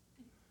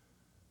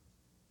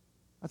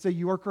 I'd say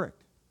you are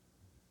correct.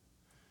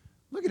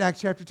 Look at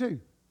Acts chapter 2.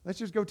 Let's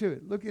just go to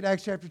it. Look at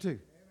Acts chapter 2.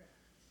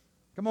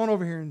 Come on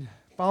over here and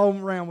follow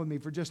around with me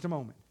for just a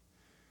moment.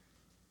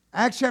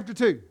 Acts chapter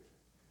 2,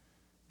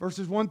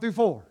 verses 1 through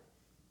 4.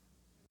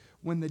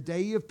 When the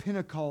day of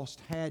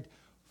Pentecost had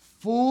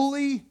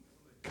fully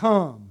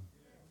come,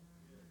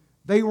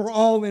 they were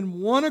all in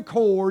one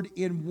accord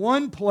in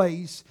one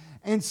place,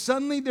 and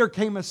suddenly there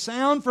came a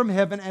sound from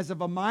heaven as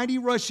of a mighty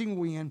rushing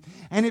wind,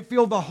 and it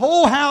filled the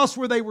whole house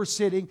where they were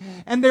sitting.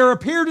 And there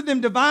appeared to them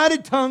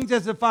divided tongues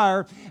as of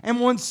fire, and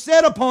one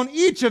sat upon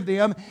each of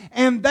them,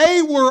 and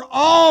they were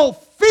all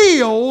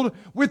filled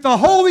with the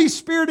Holy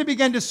Spirit and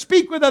began to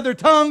speak with other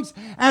tongues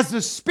as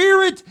the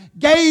Spirit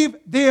gave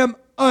them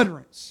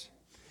utterance.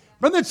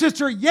 Brother and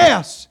sister,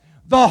 yes,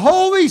 the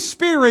Holy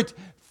Spirit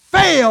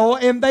fell,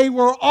 and they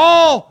were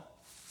all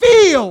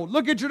filled.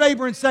 Look at your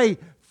neighbor and say,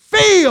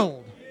 filled.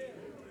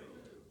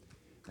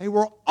 They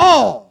were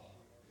all,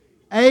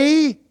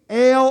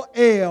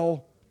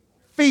 A-L-L,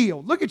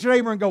 filled. Look at your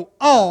neighbor and go,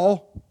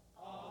 all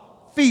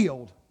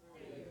filled.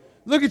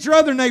 Look at your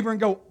other neighbor and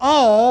go,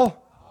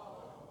 all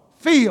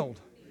filled.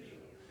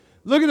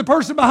 Look at the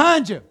person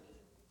behind you,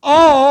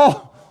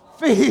 all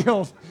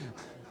filled.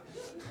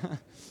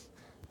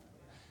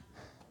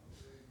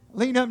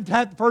 Lean up and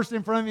tap the person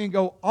in front of you and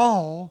go,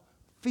 all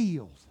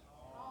filled.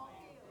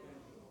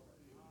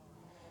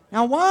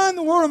 Now, why in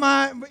the world am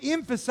I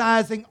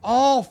emphasizing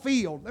all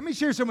filled? Let me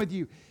share some with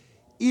you.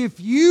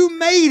 if you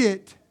made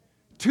it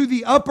to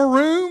the upper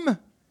room,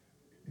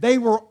 they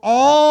were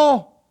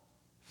all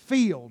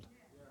filled.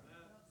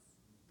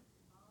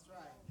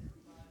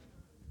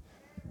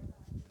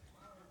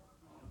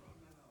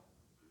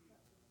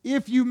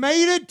 If you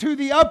made it to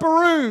the upper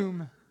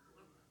room,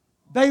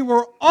 they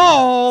were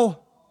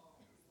all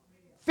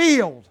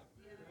filled.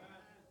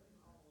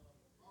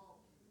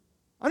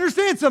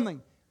 Understand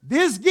something.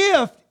 This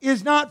gift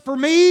is not for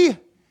me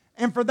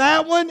and for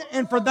that one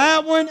and for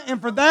that one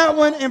and for that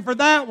one and for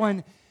that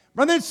one.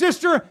 Brother and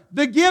sister,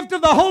 the gift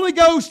of the Holy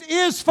Ghost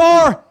is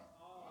for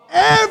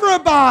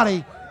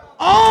everybody.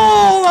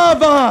 All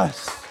of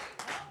us.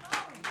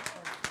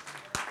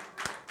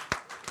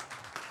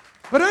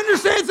 But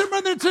understand something,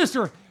 brother and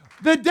sister.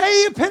 The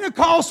day of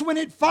Pentecost, when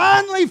it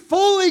finally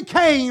fully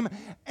came,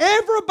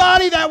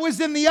 everybody that was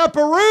in the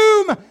upper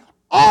room,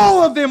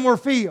 all of them were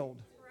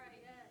filled.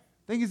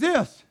 The thing is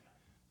this,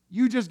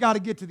 you just got to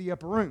get to the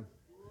upper room.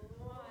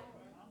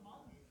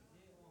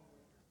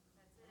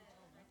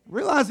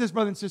 Realize this,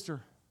 brother and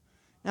sister.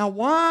 Now,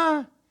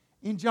 why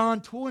in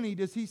John 20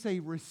 does he say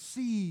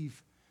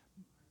receive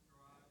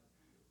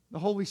the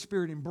Holy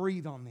Spirit and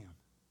breathe on them?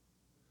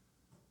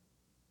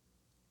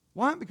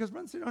 Why? Because,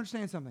 brother and sister,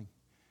 understand something.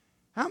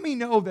 How many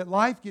know that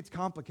life gets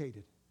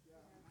complicated?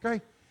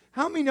 Okay?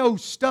 How many know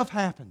stuff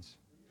happens?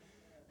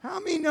 How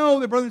many know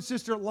that, brother and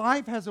sister,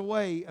 life has a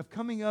way of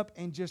coming up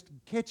and just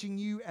catching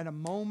you at a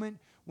moment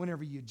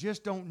whenever you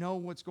just don't know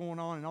what's going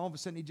on, and all of a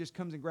sudden He just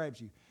comes and grabs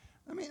you?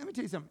 Let me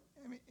tell you something.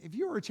 If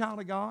you were a child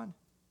of God,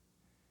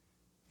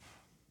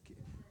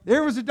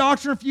 there was a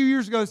doctrine a few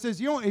years ago that says,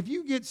 if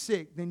you get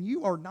sick, then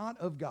you are not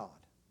of God.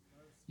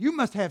 You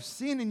must have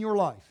sin in your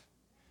life.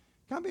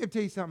 Can I be able to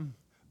tell you something?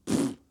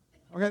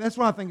 Okay, that's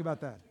what I think about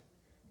that.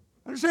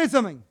 Understand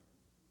something.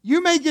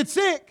 You may get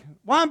sick.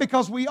 Why?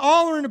 Because we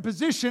all are in a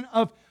position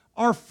of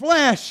our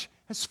flesh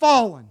has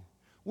fallen.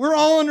 We're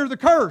all under the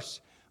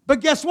curse. But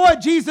guess what?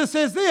 Jesus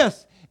says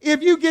this.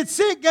 If you get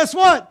sick, guess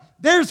what?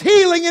 There's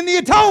healing in the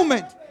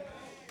atonement.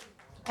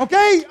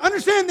 Okay?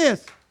 Understand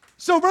this.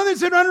 So, brothers and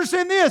sisters,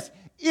 understand this.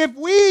 If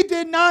we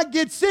did not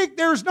get sick,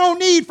 there's no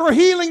need for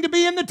healing to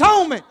be in the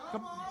atonement.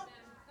 Come on.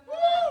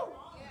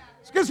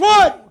 So guess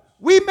what?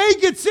 We may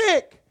get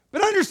sick,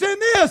 but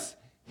understand this.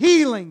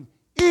 Healing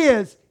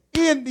is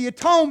in the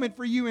atonement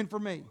for you and for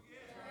me.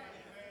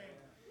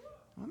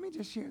 Let me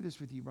just share this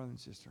with you, brother and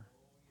sister.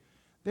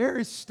 There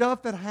is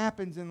stuff that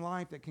happens in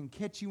life that can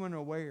catch you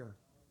unaware.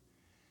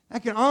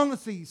 That can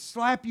honestly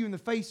slap you in the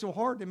face so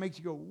hard that it makes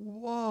you go,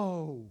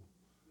 whoa.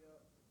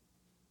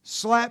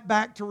 Slap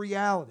back to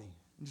reality.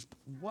 And just,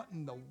 what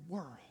in the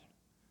world?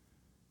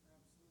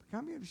 But can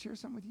I be able to share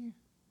something with you?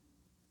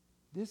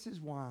 This is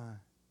why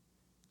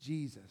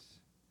Jesus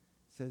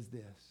says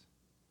this.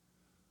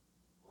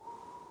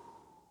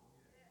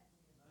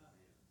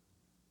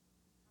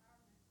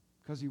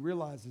 Because He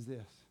realizes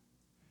this.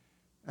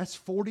 That's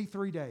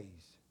 43 days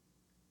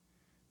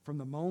from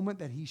the moment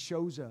that He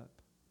shows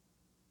up,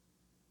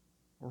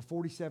 or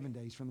 47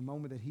 days from the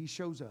moment that He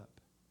shows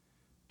up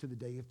to the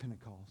day of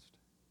Pentecost.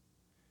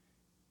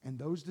 And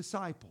those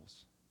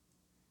disciples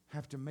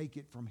have to make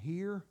it from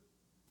here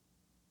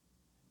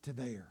to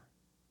there.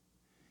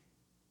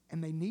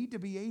 And they need to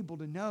be able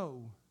to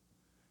know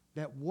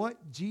that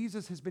what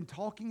Jesus has been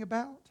talking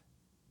about,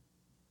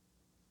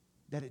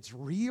 that it's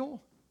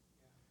real,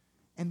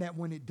 and that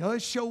when it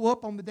does show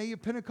up on the day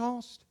of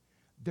Pentecost,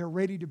 they're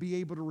ready to be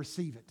able to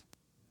receive it.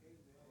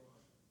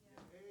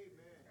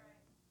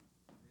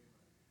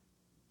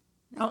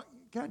 Now,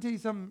 can I tell you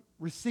something?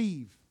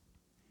 Receive.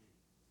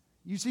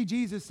 You see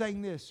Jesus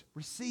saying this,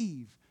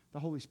 receive the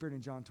Holy Spirit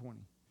in John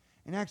 20.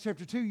 In Acts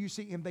chapter 2, you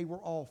see him, they were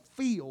all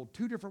filled.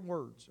 Two different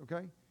words,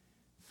 okay?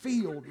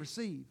 Filled,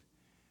 receive.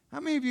 How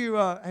many of you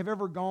have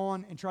ever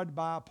gone and tried to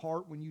buy a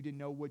part when you didn't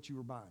know what you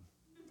were buying?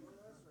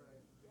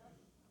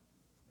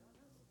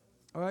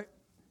 All right?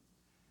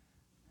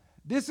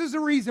 This is the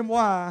reason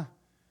why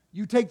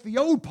you take the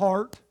old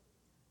part,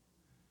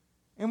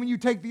 and when you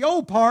take the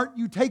old part,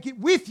 you take it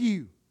with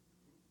you.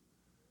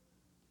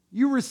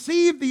 You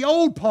receive the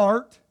old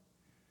part,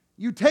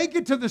 you take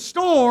it to the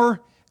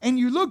store, and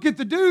you look at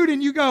the dude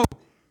and you go,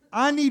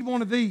 I need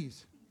one of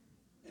these.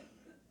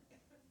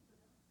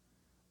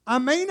 I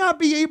may not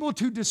be able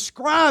to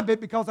describe it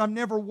because I've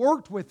never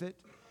worked with it.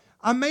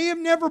 I may have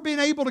never been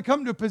able to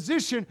come to a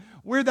position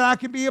where that I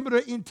can be able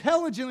to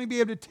intelligently be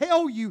able to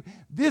tell you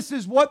this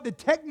is what the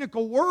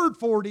technical word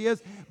for it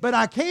is, but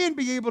I can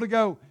be able to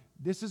go,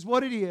 this is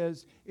what it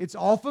is, it's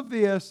off of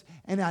this,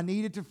 and I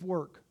need it to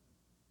work.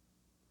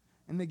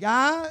 And the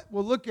guy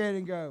will look at it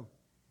and go,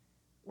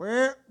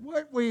 well,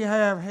 what we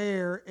have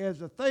here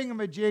is a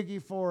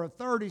thingamajiggy for a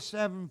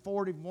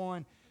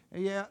 3741.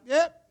 Yeah,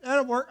 yep,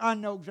 that'll work. I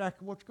know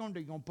exactly what you're going to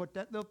do. You're going to put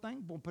that little thing,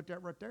 you're going to put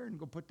that right there, and you're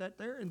going to put that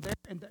there, and there,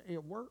 and there.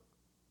 It'll work.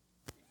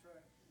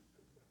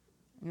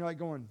 And you're like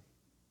going,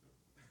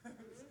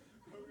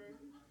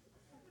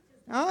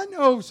 now, I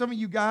know some of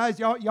you guys,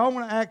 y'all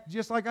want to act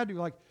just like I do.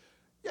 Like,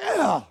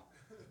 yeah,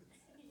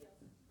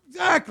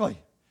 exactly.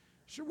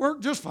 Should work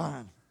just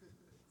fine.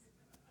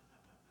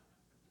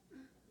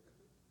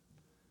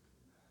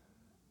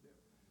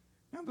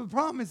 Now, the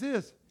problem is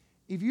this.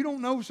 If you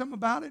don't know something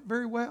about it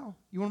very well,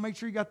 you want to make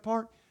sure you got the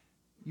part,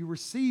 you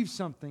receive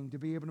something to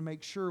be able to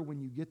make sure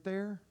when you get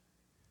there,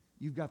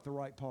 you've got the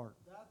right part.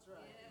 That's right.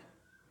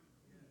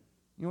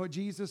 You know what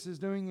Jesus is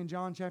doing in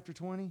John chapter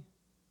 20?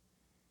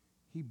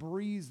 He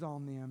breathes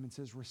on them and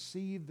says,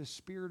 receive the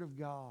Spirit of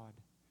God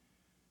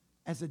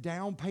as a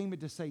down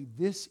payment to say,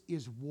 this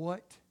is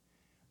what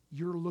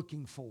you're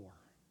looking for.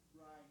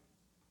 Right.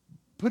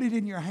 Put it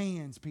in your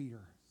hands,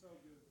 Peter. So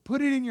good.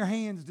 Put it in your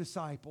hands,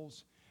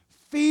 disciples.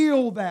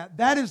 Feel that.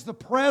 That is the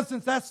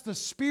presence. That's the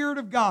Spirit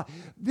of God.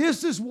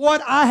 This is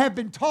what I have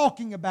been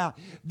talking about.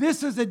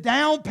 This is a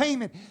down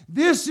payment.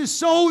 This is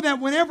so that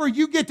whenever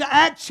you get to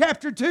Acts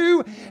chapter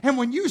 2, and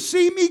when you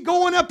see me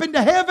going up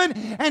into heaven,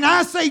 and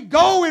I say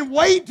go and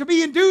wait to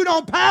be endued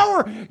on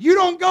power, you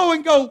don't go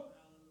and go.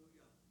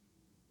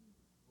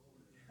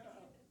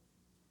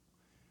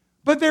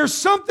 But there's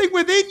something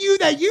within you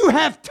that you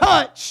have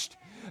touched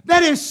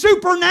that is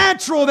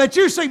supernatural, that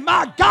you say,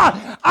 my God,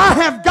 I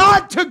have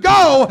got to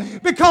go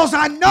because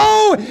I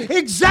know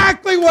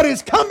exactly what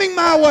is coming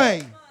my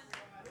way.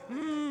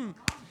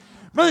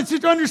 Brother and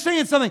sister,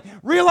 understand something.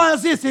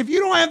 Realize this, if you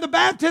don't have the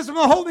baptism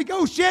of the Holy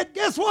Ghost yet,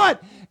 guess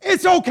what?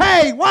 It's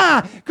okay.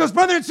 Why? Because,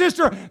 brother and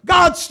sister,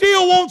 God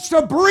still wants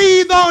to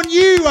breathe on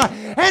you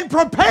and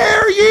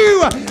prepare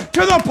you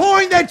to the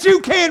point that you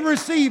can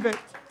receive it.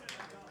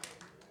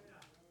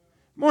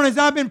 Morning, as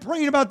I've been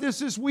praying about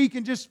this week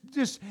and just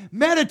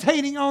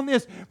meditating on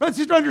this, let's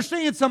just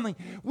understand something.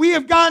 We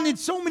have gotten in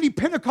so many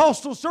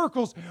Pentecostal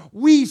circles,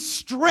 we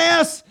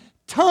stress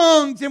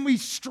tongues and we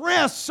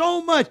stress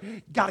so much.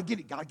 Gotta get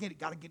it, gotta get it,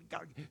 gotta get it,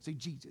 gotta get it. Say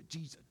Jesus,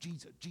 Jesus,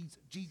 Jesus, Jesus,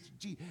 Jesus,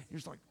 Jesus. You're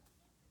just like,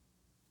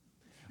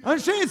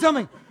 understand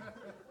something.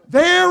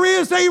 There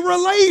is a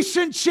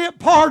relationship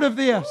part of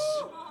this.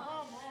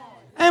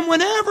 And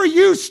whenever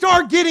you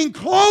start getting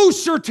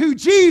closer to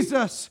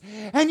Jesus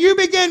and you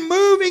begin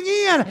moving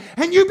in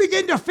and you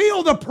begin to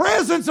feel the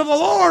presence of the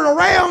Lord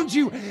around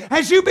you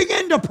as you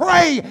begin to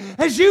pray,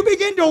 as you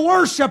begin to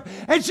worship,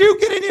 as you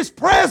get in His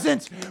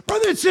presence,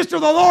 brother and sister,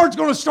 the Lord's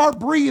going to start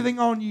breathing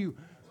on you.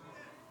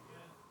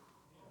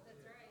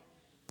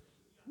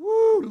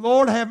 Woo,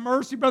 Lord have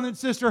mercy, brother and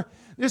sister.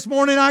 This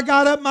morning I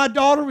got up, my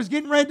daughter was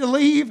getting ready to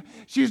leave.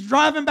 She was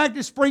driving back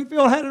to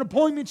Springfield, had an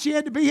appointment she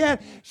had to be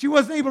at. She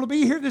wasn't able to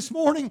be here this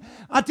morning.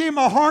 I tell you,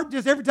 my heart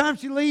just every time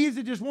she leaves,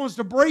 it just wants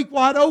to break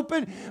wide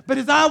open. But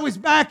as I was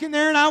back in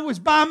there and I was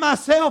by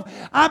myself,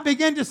 I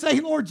began to say,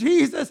 Lord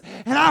Jesus,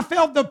 and I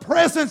felt the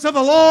presence of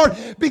the Lord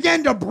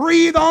begin to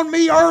breathe on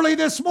me early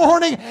this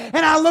morning.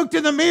 And I looked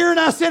in the mirror and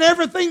I said,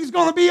 everything's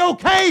going to be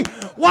okay.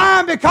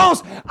 Why?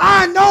 Because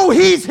I know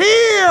He's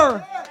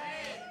here.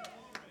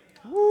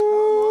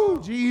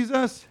 Woo,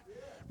 Jesus.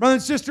 Brother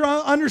and sister,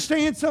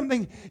 understand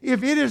something.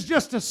 If it is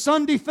just a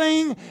Sunday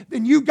thing,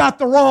 then you got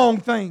the wrong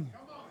thing.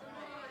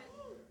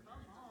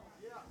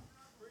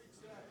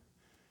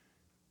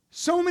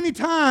 So many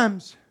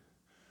times,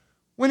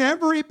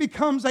 whenever it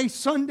becomes a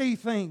Sunday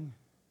thing,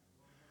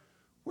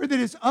 where that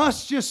is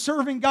us just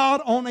serving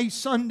God on a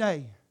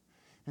Sunday,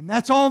 and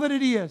that's all that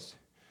it is,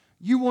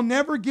 you will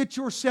never get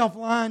yourself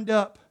lined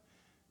up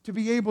to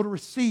be able to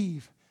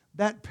receive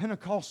that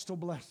Pentecostal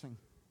blessing.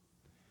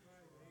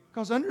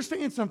 Because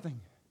understand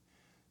something.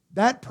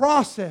 That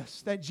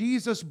process that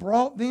Jesus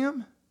brought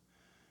them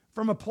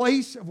from a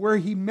place of where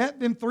He met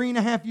them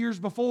 3.5 years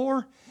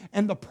before,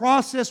 and the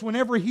process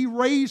whenever He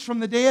raised from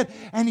the dead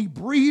and He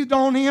breathed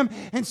on him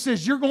and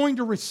says, you're going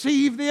to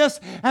receive this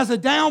as a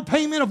down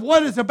payment of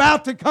what is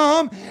about to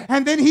come.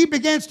 And then He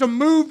begins to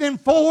move them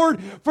forward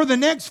for the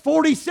next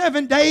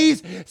 47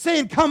 days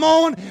saying, come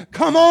on,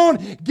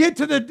 get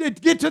to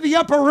the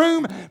upper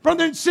room.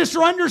 Brother and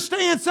sister,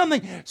 understand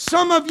something.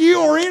 Some of you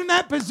are in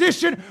that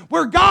position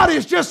where God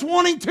is just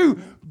wanting to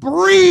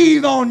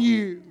breathe on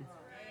you.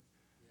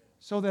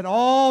 So that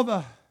all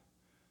the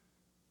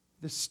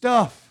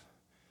stuff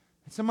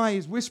that somebody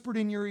has whispered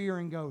in your ear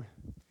and go,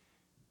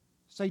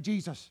 say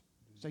Jesus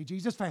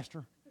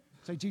faster,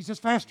 say Jesus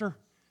faster,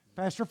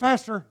 faster,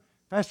 faster,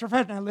 faster,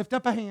 faster. Now lift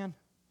up a hand.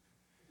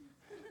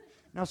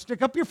 Now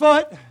stick up your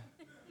foot.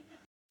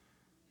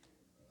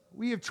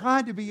 We have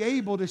tried to be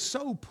able to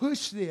so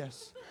push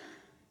this.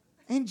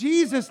 And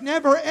Jesus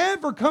never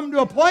ever come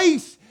to a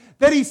place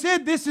that He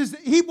said this is,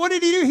 what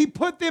did He do? He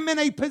put them in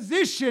a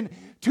position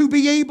to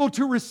be able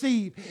to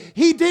receive.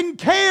 He didn't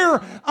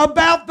care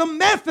about the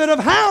method of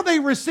how they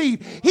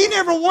received. He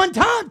never one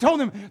time told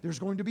them, there's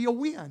going to be a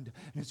wind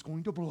and it's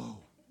going to blow.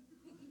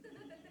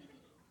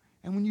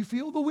 And when you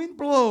feel the wind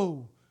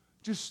blow,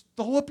 just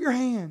throw up your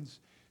hands.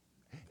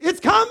 It's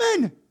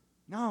coming.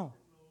 No.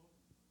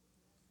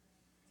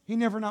 He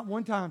never not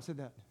one time said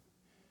that.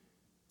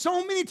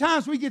 So many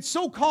times we get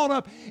so caught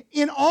up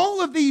in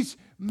all of these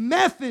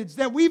methods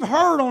that we've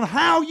heard on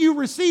how you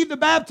receive the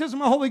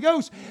baptism of the Holy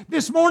Ghost.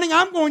 This morning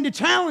I'm going to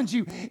challenge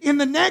you. In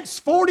the next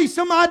 40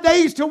 some odd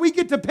days till we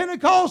get to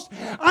Pentecost,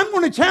 I'm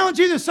going to challenge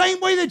you the same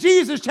way that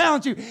Jesus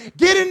challenged you.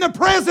 Get in the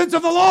presence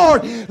of the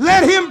Lord.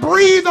 Let Him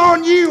breathe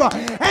on you.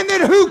 And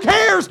then who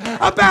cares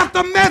about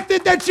the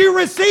method that you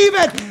receive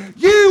it?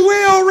 You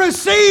will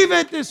receive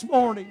it this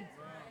morning.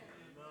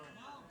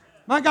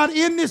 My God,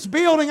 in this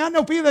building, I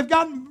know people that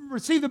have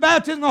received the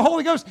baptism of the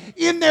Holy Ghost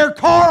in their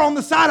car on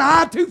the side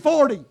of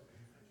I-240.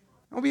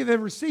 I know people that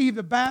have received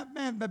the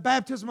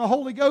baptism of the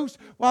Holy Ghost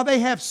while they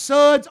have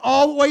suds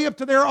all the way up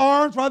to their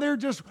arms while they're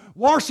just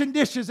washing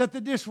dishes at the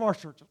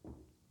dishwasher.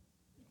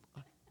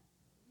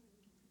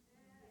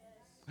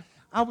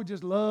 I would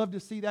just love to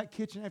see that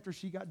kitchen after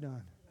she got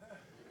done.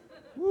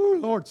 Woo,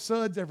 Lord,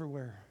 suds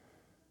everywhere.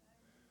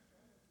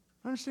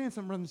 Understand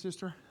something, brother and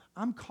sister?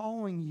 I'm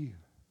calling you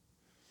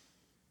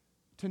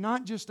to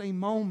not just a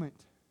moment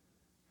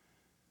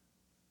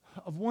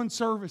of one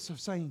service of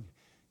saying,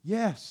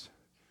 yes,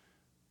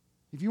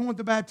 if you want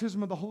the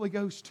baptism of the Holy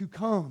Ghost to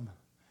come,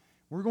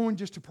 we're going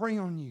just to pray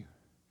on you.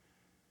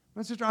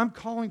 My sister, I'm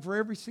calling for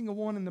every single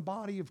one in the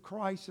body of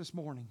Christ this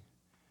morning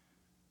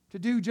to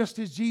do just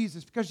as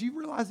Jesus. Because you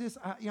realize this,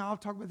 I'll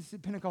talk about this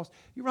at Pentecost.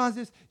 You realize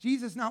this,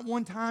 Jesus not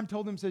one time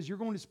told them, says, you're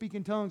going to speak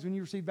in tongues when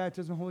you receive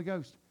baptism of the Holy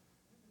Ghost.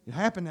 It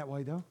happened that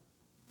way, though.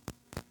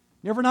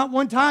 Never not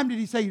one time did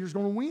He say, there's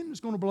going to wind, it's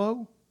going to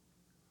blow.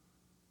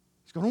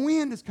 It's going to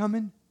wind, it's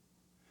coming.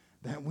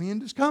 That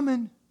wind is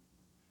coming.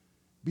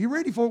 Be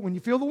ready for it when you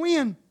feel the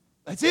wind.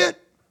 That's it.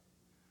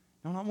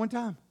 No, not one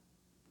time.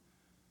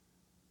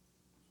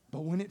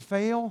 But when it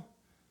fell,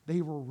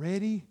 they were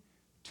ready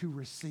to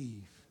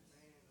receive.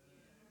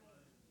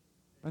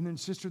 Brother and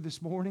sister,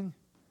 this morning,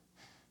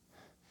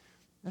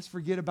 let's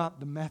forget about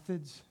the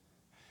methods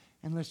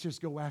and let's just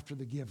go after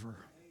the giver.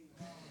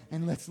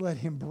 And let's let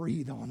Him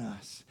breathe on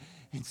us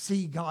and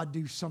see God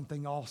do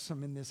something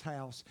awesome in this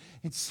house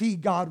and see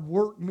God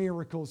work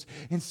miracles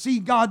and see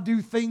God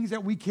do things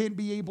that we can't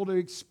be able to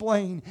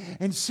explain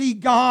and see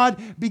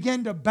God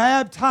begin to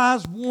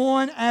baptize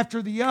one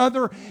after the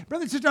other.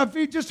 Brother and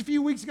sister, just a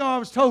few weeks ago I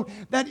was told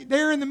that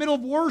there in the middle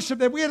of worship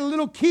that we had a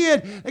little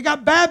kid that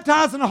got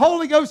baptized in the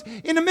Holy Ghost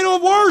in the middle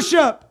of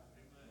worship.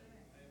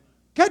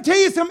 Can I tell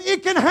you something?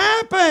 It can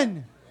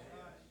happen.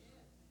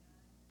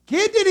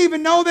 Kid didn't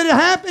even know that it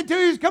happened until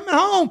he was coming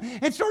home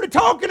and started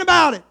talking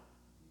about it.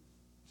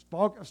 I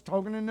was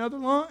talking in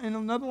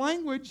another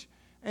language,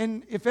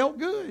 and it felt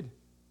good.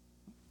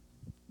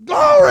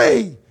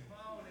 Glory!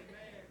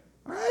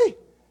 All right?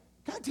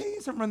 Can I tell you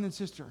something, brother and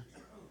sister?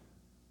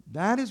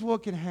 That is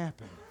what can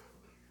happen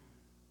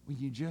when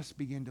you just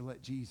begin to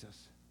let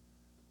Jesus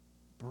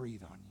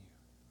breathe on you.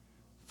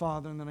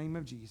 Father, in the name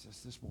of Jesus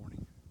this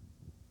morning,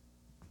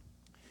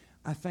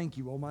 I thank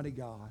you, Almighty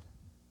God,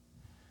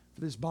 for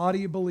this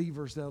body of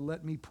believers that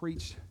let me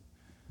preach,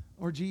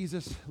 Lord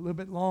Jesus, a little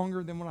bit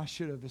longer than what I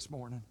should have this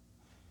morning.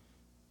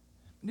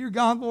 Dear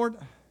God, Lord,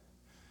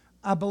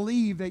 I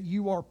believe that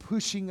you are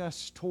pushing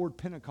us toward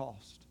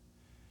Pentecost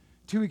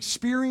to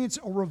experience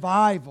a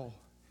revival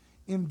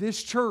in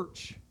this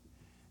church.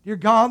 Dear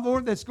God,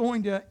 Lord, that's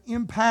going to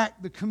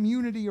impact the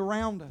community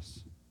around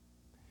us.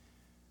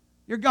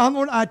 Dear God,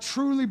 Lord, I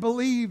truly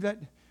believe that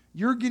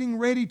you're getting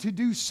ready to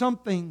do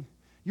something.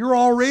 You're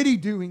already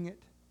doing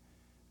it.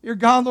 Dear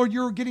God, Lord,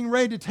 you're getting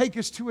ready to take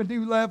us to a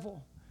new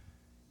level.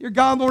 Dear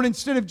God, Lord,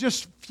 instead of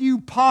just few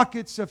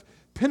pockets of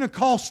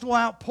Pentecostal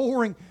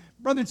outpouring,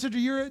 brother and sister,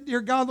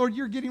 dear God, Lord,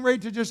 you're getting ready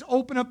to just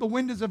open up the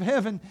windows of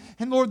heaven.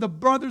 And Lord, the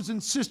brothers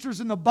and sisters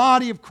in the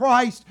body of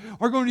Christ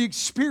are going to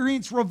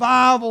experience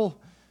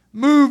revival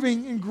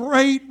moving in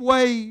great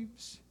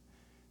waves.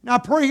 Now I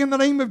pray in the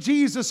name of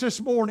Jesus this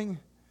morning.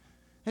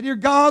 And dear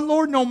God,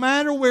 Lord, no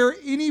matter where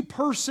any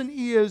person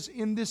is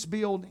in this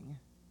building,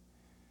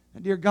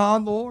 and dear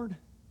God, Lord,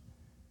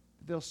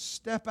 they'll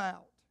step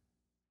out